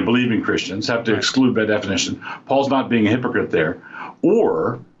 believing Christians have to exclude by definition. Paul's not being a hypocrite there.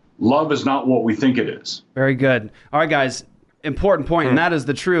 Or love is not what we think it is. Very good. All right, guys. Important point, and that is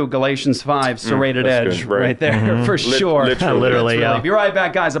the true Galatians 5 serrated edge right there, for sure. Literally, yeah. Be right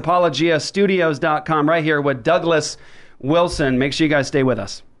back, guys. ApologiaStudios.com right here with Douglas Wilson. Make sure you guys stay with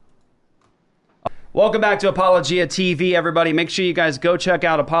us. Welcome back to Apologia TV, everybody. Make sure you guys go check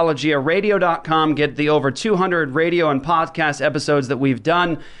out ApologiaRadio.com. Get the over 200 radio and podcast episodes that we've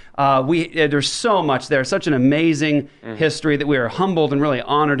done. There's so much there, such an amazing history that we are humbled and really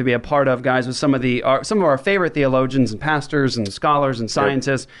honored to be a part of, guys, with some of our favorite theologians and pastors and scholars and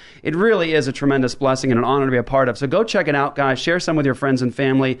scientists. It really is a tremendous blessing and an honor to be a part of. So go check it out, guys. Share some with your friends and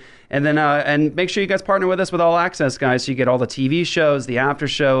family, and then and make sure you guys partner with us with All Access, guys, so you get all the TV shows, the after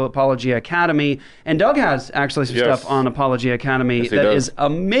show, Apologia Academy, and Doug has actually some stuff on Apologia Academy that is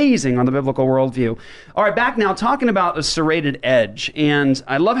amazing on the biblical worldview. All right, back now talking about the serrated edge, and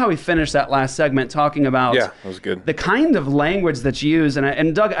I love how we finished that last segment talking about that was good. The kind of language that's used.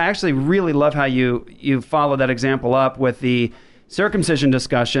 And Doug, I actually really love how you follow that example up with the circumcision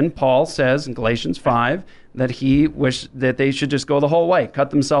discussion. Paul says in Galatians 5 that he wished that they should just go the whole way, cut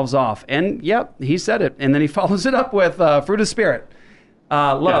themselves off. And he said it. And then he follows it up with fruit of spirit.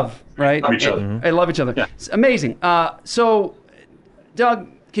 Love, right? Love each other. I love each other. Yeah. It's amazing. So, Doug,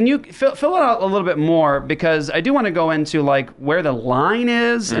 can you fill it out a little bit more? Because I do want to go into where the line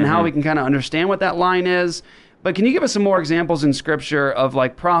is and how we can kind of understand what that line is. But can you give us some more examples in Scripture of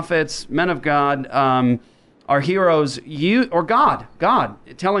prophets, men of God, our heroes, or God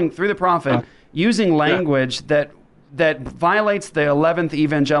telling through the prophet, using language that violates the 11th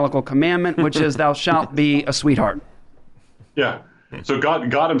evangelical commandment, which is thou shalt be a sweetheart? Yeah. So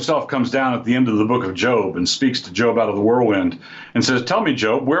God himself comes down at the end of the book of Job and speaks to Job out of the whirlwind and says, tell me,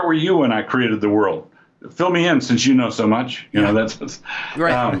 Job, where were you when I created the world? Fill me in, since you know so much. That's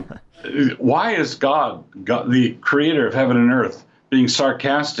right. Why is God, the creator of heaven and earth, being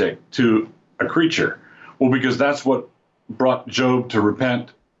sarcastic to a creature? Well, because that's what brought Job to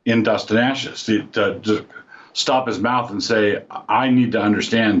repent in dust and ashes, to stop his mouth and say, I need to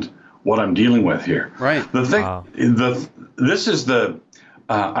understand what I'm dealing with here. Right. The thing, this is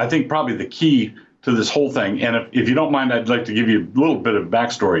I think probably the key to this whole thing. And if you don't mind, I'd like to give you a little bit of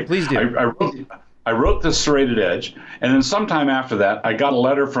backstory. Please do. I wrote this serrated edge, and then sometime after that, I got a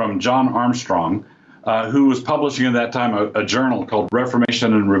letter from John Armstrong, who was publishing at that time a journal called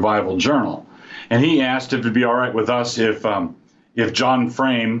Reformation and Revival Journal. And he asked if it'd be all right with us if John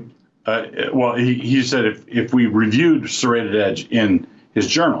Frame, he said if we reviewed serrated edge in his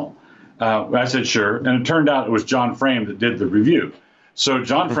journal. I said, sure. And it turned out it was John Frame that did the review. So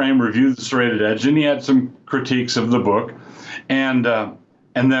John Frame reviewed the serrated edge, and he had some critiques of the book.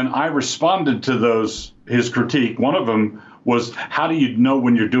 And then I responded to his critique. One of them was, how do you know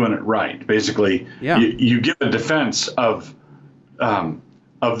when you're doing it right? Basically, you give a defense of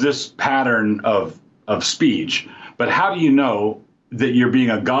this pattern of speech, but how do you know that you're being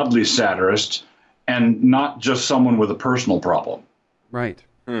a godly satirist and not just someone with a personal problem? Right.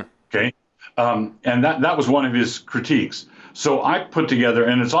 Okay. And that was one of his critiques. So I put together,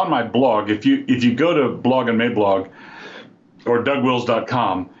 and it's on my blog. If you go to Blog and Mablog or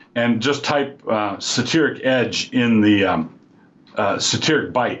DougWills.com and just type satiric edge in the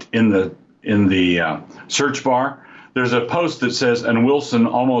satiric bite in the search bar, there's a post that says, and Wilson,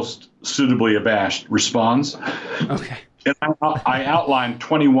 almost suitably abashed, responds. Okay. And I outlined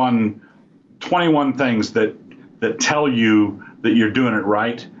 21 things that tell you that you're doing it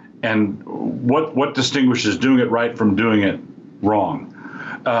right, and what distinguishes doing it right from doing it wrong.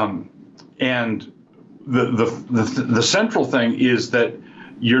 And the central thing is that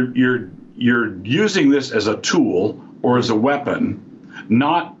you're using this as a tool or as a weapon.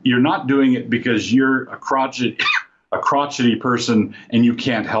 You're not doing it because you're a crotchety person and you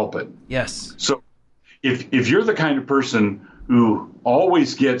can't help it. Yes. So if you're the kind of person who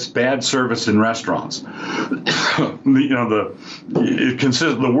always gets bad service in restaurants. The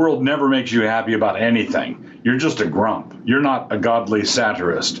world never makes you happy about anything. You're just a grump. You're not a godly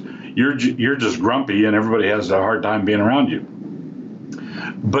satirist. You're just grumpy, and everybody has a hard time being around you.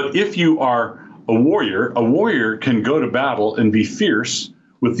 But if you are a warrior can go to battle and be fierce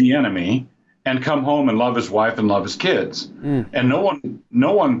with the enemy and come home and love his wife and love his kids. And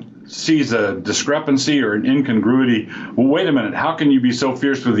no one sees a discrepancy or an incongruity. Well, wait a minute. How can you be so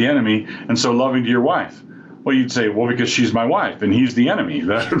fierce with the enemy and so loving to your wife? Well, you'd say, well, because she's my wife and he's the enemy.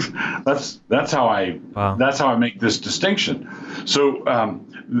 That's how I make this distinction. So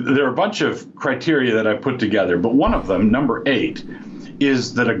there are a bunch of criteria that I put together, but one of them, number 8,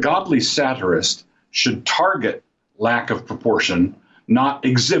 is that a godly satirist should target lack of proportion, not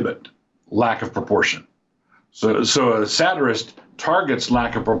exhibit lack of proportion. So a satirist targets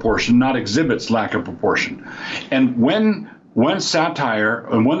lack of proportion, not exhibits lack of proportion. And when satire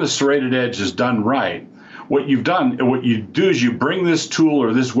and when the serrated edge is done right, what you do is you bring this tool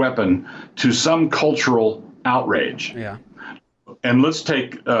or this weapon to some cultural outrage. Yeah. And let's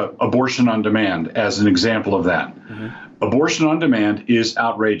take abortion on demand as an example of that. Abortion on demand is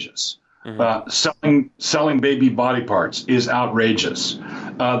outrageous. Selling baby body parts is outrageous.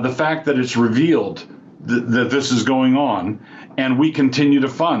 The fact that it's revealed that this is going on and we continue to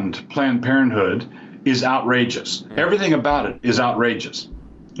fund Planned Parenthood is outrageous. Everything about it is outrageous.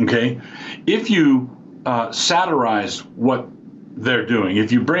 Okay? If you satirize what they're doing,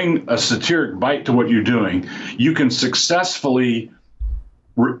 if you bring a satiric bite to what you're doing, you can successfully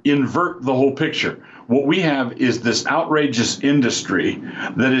invert the whole picture. What we have is this outrageous industry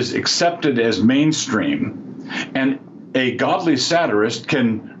that is accepted as mainstream, and a godly satirist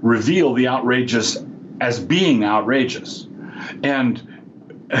can reveal the outrageous as being outrageous. And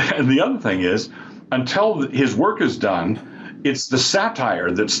the other thing is, until his work is done, it's the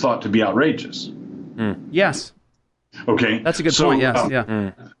satire that's thought to be outrageous. Yes. Okay. That's a good point. Yes.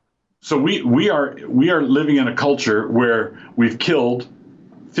 Yeah. So we are living in a culture where we've killed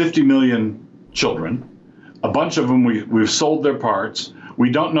 50 million children. A bunch of them we've sold their parts.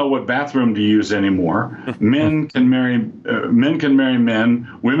 We don't know what bathroom to use anymore. Men can marry men.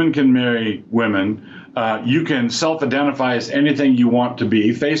 Women can marry women. You can self-identify as anything you want to be.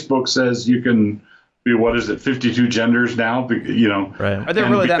 Facebook says you can be, 52 genders now? Right. Are there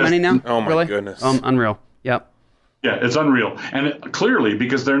really that many now? Oh my goodness. Unreal. Yep. Yeah, it's unreal. And clearly,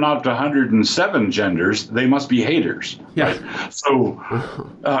 because they're not up to 107 genders, they must be haters. Yeah. Right? So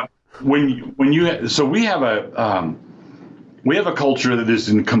we have a culture that is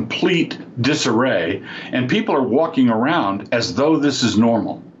in complete disarray, and people are walking around as though this is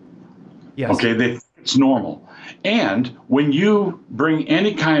normal. Yes. Okay, it's normal. And when you bring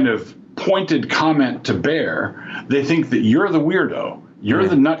any kind of pointed comment to bear, they think that you're the weirdo, you're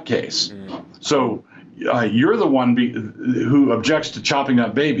the nutcase. So you're the one who objects to chopping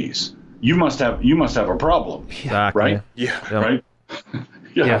up babies. You must have a problem, exactly. Right? Yeah. Right.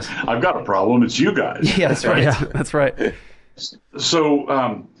 Yeah, yes. I've got a problem. It's you guys. Yeah, that's right. Yeah, that's right.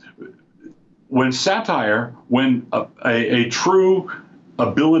 So when satire, when a true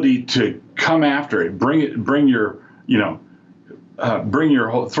ability to come after it, throw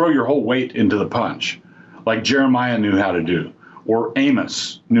your whole weight into the punch, like Jeremiah knew how to do, or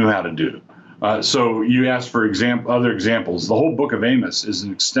Amos knew how to do. So you asked for other examples. The whole book of Amos is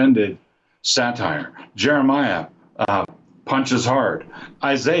an extended satire. Jeremiah punches hard.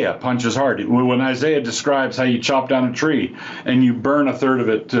 Isaiah punches hard. When Isaiah describes how you chop down a tree and you burn a third of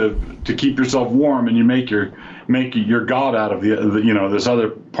it to keep yourself warm, and you make your God out of this other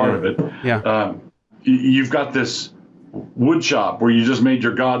part of it. Yeah. You've got this wood shop where you just made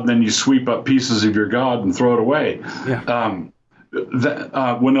your God, and then you sweep up pieces of your God and throw it away. Yeah.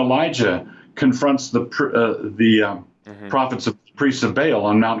 When Elijah confronts the prophets of priests of Baal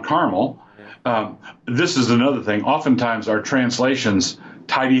on Mount Carmel, this is another thing. Oftentimes our translations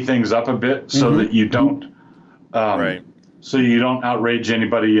tidy things up a bit so that you don't so you don't outrage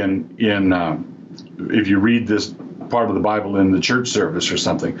anybody in if you read this part of the Bible in the church service or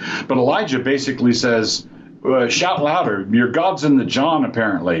something. But Elijah basically says, shout louder, your God's in the John,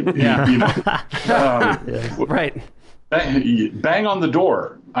 apparently. Yeah. Right. Bang on the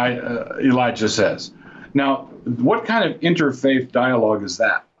door, Elijah says. Now, what kind of interfaith dialogue is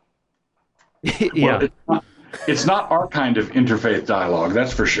that? Yeah. Well, it's not our kind of interfaith dialogue,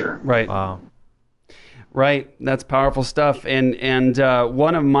 that's for sure. Right. Wow. Right. That's powerful stuff. And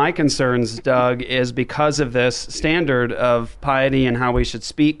one of my concerns, Doug, is because of this standard of piety and how we should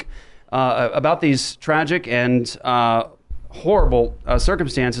speak about these tragic and horrible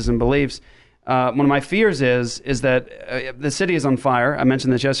circumstances and beliefs, one of my fears is that the city is on fire. I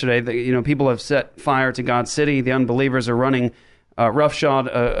mentioned this yesterday. That, people have set fire to God's city. The unbelievers are running roughshod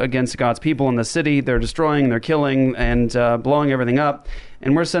against God's people in the city. They're destroying, they're killing, and blowing everything up.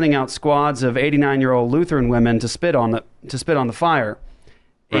 And we're sending out squads of 89-year-old Lutheran women to spit on the fire.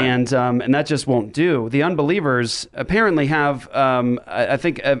 Right. And that just won't do. The unbelievers apparently have, I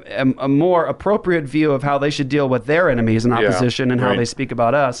think, a more appropriate view of how they should deal with their enemies in opposition and how they speak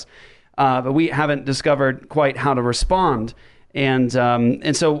about us. But we haven't discovered quite how to respond. And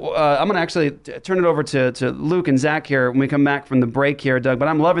so I'm going to actually turn it over to Luke and Zach here when we come back from the break here, Doug. But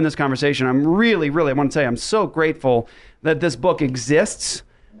I'm loving this conversation. I'm really, I want to tell you, I'm so grateful that this book exists,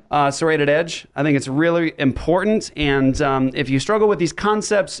 Serrated Edge. I think it's really important. And if you struggle with these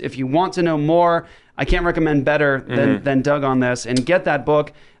concepts, if you want to know more, I can't recommend better than Doug on this. And get that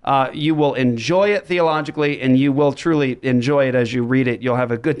book. You will enjoy it theologically, and you will truly enjoy it as you read it. You'll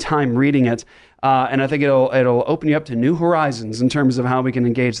have a good time reading it. And I think it'll open you up to new horizons in terms of how we can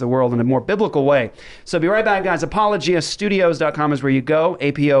engage the world in a more biblical way. So be right back, guys. ApologiaStudios.com is where you go.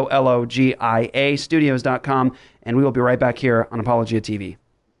 APOLOGIA Studios.com. And we will be right back here on Apologia TV.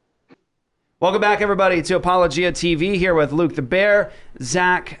 Welcome back, everybody, to Apologia TV, here with Luke the Bear,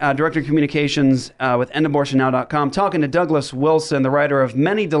 Zach, Director of Communications with EndAbortionNow.com, talking to Douglas Wilson, the writer of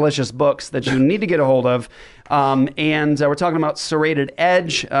many delicious books that you need to get a hold of. And we're talking about Serrated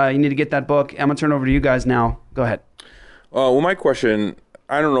Edge. You need to get that book. I'm going to turn it over to you guys now. Go ahead. Well, my question,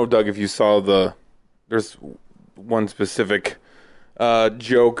 I don't know, Doug, if you saw there's one specific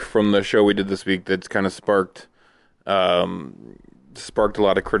joke from the show we did this week that's kind of sparked a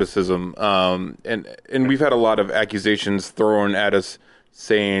lot of criticism, and we've had a lot of accusations thrown at us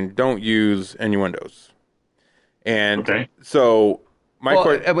saying don't use innuendos. And so my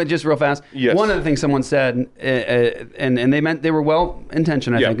question, just real fast. Yes. One of the things someone said, and they were well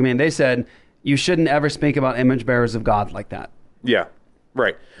intentioned. I think. I mean, they said you shouldn't ever speak about image bearers of God like that. Yeah,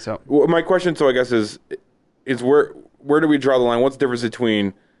 right. So my question, I guess, is where do we draw the line? What's the difference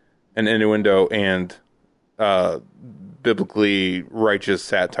between an innuendo and biblically righteous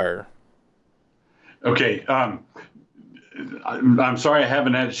satire? Okay. I'm sorry I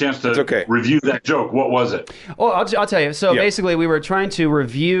haven't had a chance to review that joke. What was it? Well, I'll tell you. So basically, we were trying to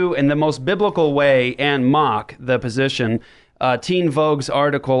review in the most biblical way and mock the position, Teen Vogue's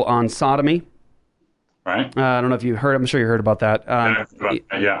article on sodomy. Right. I don't know if you heard. I'm sure you heard about that.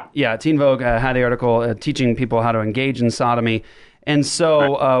 Yeah. Teen Vogue had the article teaching people how to engage in sodomy. And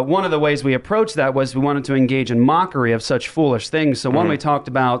so one of the ways we approached that was we wanted to engage in mockery of such foolish things. So one, we talked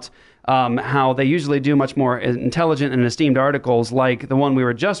about how they usually do much more intelligent and esteemed articles, like the one we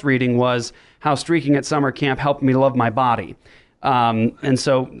were just reading was how streaking at summer camp helped me love my body. And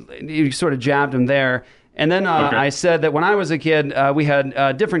so you sort of jabbed him there. And then I said that when I was a kid, we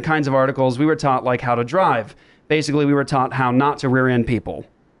had different kinds of articles. We were taught like how to drive. Basically, we were taught how not to rear end people.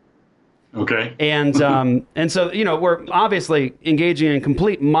 Okay. And so, we're obviously engaging in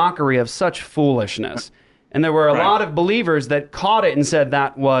complete mockery of such foolishness. And there were a lot of believers that caught it and said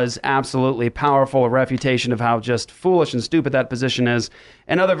that was absolutely powerful, a refutation of how just foolish and stupid that position is.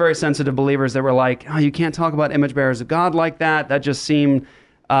 And other very sensitive believers that were like, oh, you can't talk about image bearers of God like that. That just seemed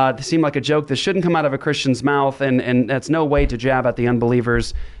like a joke that shouldn't come out of a Christian's mouth. And that's no way to jab at the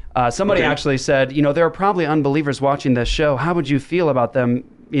unbelievers. Somebody actually said, there are probably unbelievers watching this show. How would you feel about them,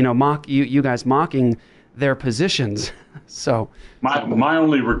 you guys mocking their positions? So my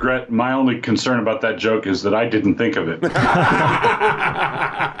only concern about that joke is that I didn't think of it. Well,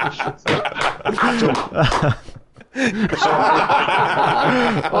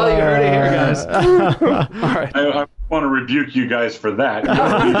 you heard it here, guys. All right. I want to rebuke you guys for that.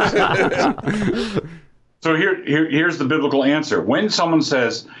 So here's the biblical answer. When someone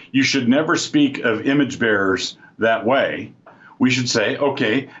says you should never speak of image bearers that way, we should say,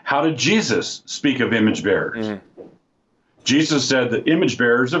 okay, how did Jesus speak of image bearers? Mm-hmm. Jesus said that image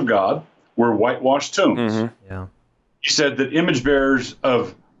bearers of God were whitewashed tombs. Mm-hmm. Yeah. He said that image bearers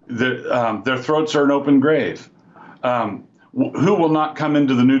of their throats are an open grave. Who will not come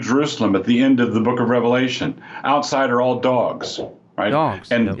into the New Jerusalem at the end of the book of Revelation? Outside are all dogs, right?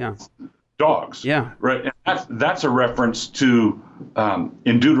 Dogs. And dogs. Yeah. Right. And that's a reference to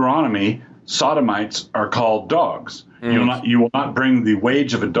in Deuteronomy, sodomites are called dogs. Mm. You will not bring the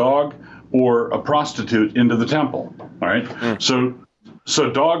wage of a dog or a prostitute into the temple. All right. Mm.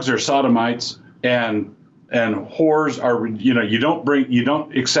 So dogs are sodomites, and whores are, you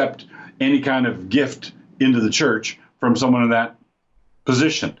don't accept any kind of gift into the church from someone in that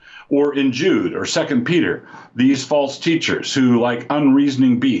position. Or in Jude or 2 Peter, these false teachers who like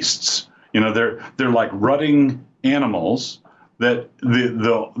unreasoning beasts, they're like rutting animals that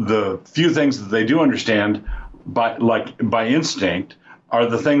the few things that they do understand by instinct are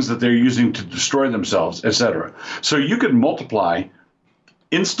the things that they're using to destroy themselves, etc. So you could multiply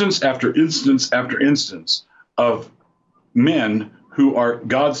instance after instance after instance of men who are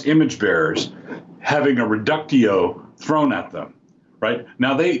God's image bearers having a reductio thrown at them, right?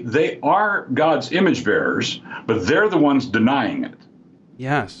 Now they are God's image bearers, but they're the ones denying it.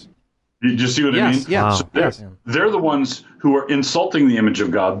 Yes. You see what I mean? Yes. So they're the ones who are insulting the image of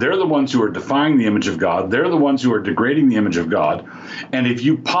God. They're the ones who are defying the image of God. They're the ones who are degrading the image of God. And if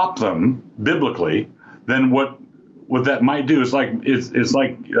you pop them biblically, then what that might do is like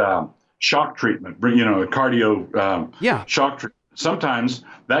shock treatment. Cardio shock treatment. Sometimes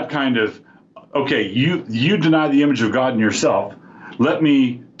that kind of you deny the image of God in yourself. Let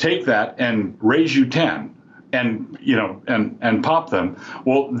me take that and raise you 10, and pop them.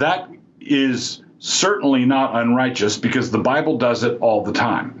 Well, that is certainly not unrighteous because the Bible does it all the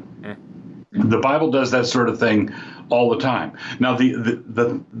time. The Bible does that sort of thing all the time. Now,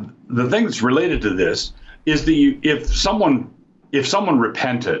 the thing that's related to this is that if someone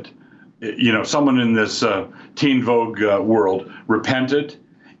repented, someone in this Teen Vogue world repented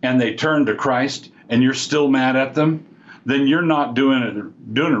and they turned to Christ, and you're still mad at them, then you're not doing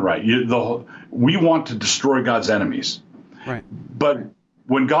it right. We want to destroy God's enemies, right? But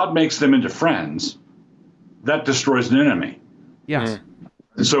when God makes them into friends, that destroys an enemy. Yes.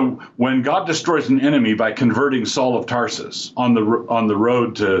 So when God destroys an enemy by converting Saul of Tarsus on the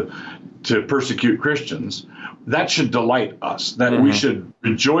road to persecute Christians, that should delight us. That we should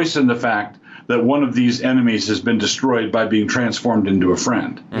rejoice in the fact that one of these enemies has been destroyed by being transformed into a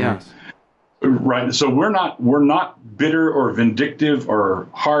friend. Yes. Right. So we're not bitter or vindictive or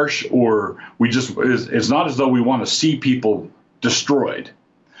harsh, or it's not as though we want to see people destroyed,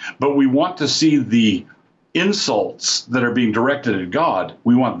 but we want to see the insults that are being directed at God.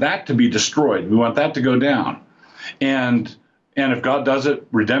 We want that to be destroyed. We want that to go down. And if God does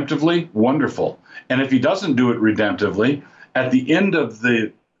it redemptively, wonderful. And if he doesn't do it redemptively, at the end of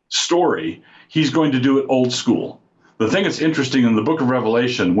the story, he's going to do it old school. The thing that's interesting in the book of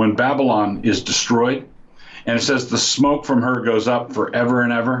Revelation, when Babylon is destroyed, and it says the smoke from her goes up forever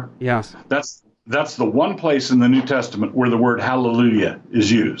and ever. Yes. That's the one place in the New Testament where the word hallelujah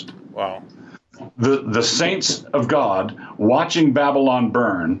is used. Wow. The saints of God watching Babylon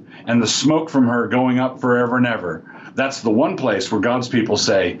burn and the smoke from her going up forever and ever. That's the one place where God's people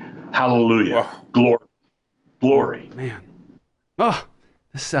say, hallelujah, glory. Man. Oh,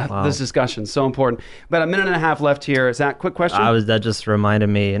 this discussion is so important. About a minute and a half left here. Is that a quick question? That just reminded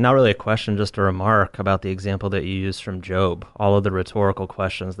me, not really a question, just a remark about the example that you used from Job. All of the rhetorical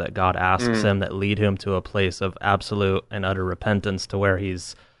questions that God asks him that lead him to a place of absolute and utter repentance, to where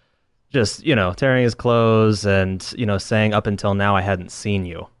he's just, tearing his clothes and, saying, up until now I hadn't seen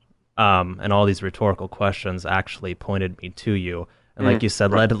you. And all these rhetorical questions actually pointed me to you. And like you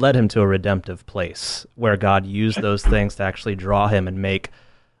said, led him to a redemptive place where God used those things to actually draw him and make,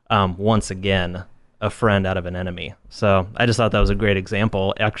 once again, a friend out of an enemy. So I just thought that was a great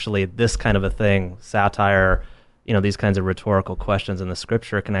example. Actually, this kind of a thing, satire, these kinds of rhetorical questions in the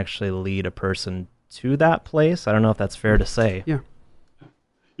scripture can actually lead a person to that place. I don't know if that's fair to say. Yeah.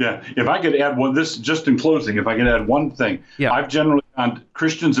 Yeah, if I could add one, this just in closing, if I could add one thing. Yeah. I've generally found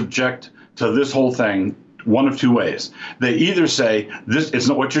Christians object to this whole thing one of two ways. They either say,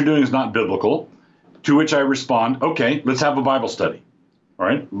 what you're doing is not biblical, to which I respond, okay, let's have a Bible study. All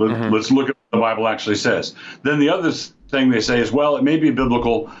right, let's look at what the Bible actually says. Then the other thing they say is, well, it may be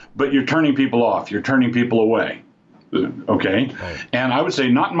biblical, but you're turning people off. You're turning people away. Okay. Right. And I would say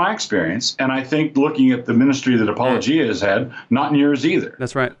not in my experience. And I think looking at the ministry that Apologia has had, not in yours either.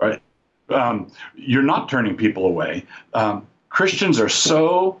 That's right. Right. You're not turning people away. Christians are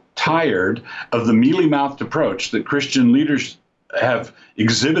so tired of the mealy-mouthed approach that Christian leaders have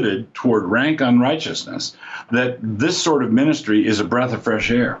exhibited toward rank unrighteousness that this sort of ministry is a breath of fresh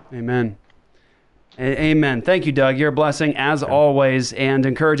air. Amen. Amen. Thank you, Doug. You're a blessing, as always. And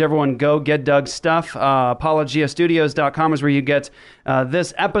encourage everyone, go get Doug's stuff. ApologiaStudios.com is where you get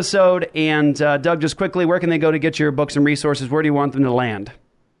this episode. And Doug, just quickly, where can they go to get your books and resources? Where do you want them to land?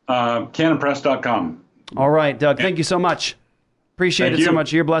 CanonPress.com. All right, Doug. Thank you so much. Appreciate it so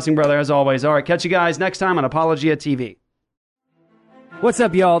much. You're a blessing, brother, as always. All right, catch you guys next time on Apologia TV. What's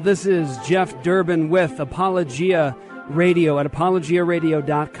up, y'all? This is Jeff Durbin with Apologia Radio at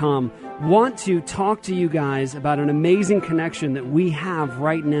apologiaradio.com. Want to talk to you guys about an amazing connection that we have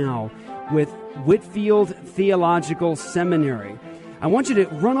right now with Whitefield Theological Seminary. I want you to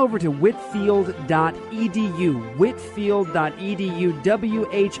run over to whitefield.edu, whitefield.edu,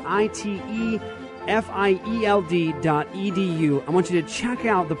 field.edu. I want you to check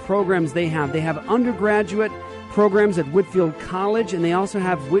out the programs they have. They have undergraduate programs at Whitefield College, and they also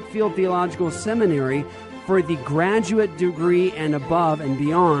have Whitefield Theological Seminary for the graduate degree and above and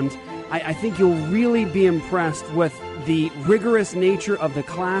beyond. I think you'll really be impressed with the rigorous nature of the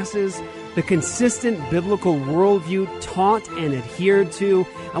classes, the consistent biblical worldview taught and adhered to.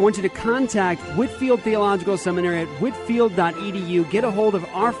 I want you to contact Whitefield Theological Seminary at whitefield.edu. Get a hold of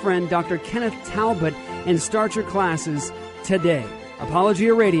our friend, Dr. Kenneth Talbot, and start your classes today.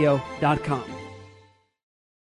 ApologiaRadio.com.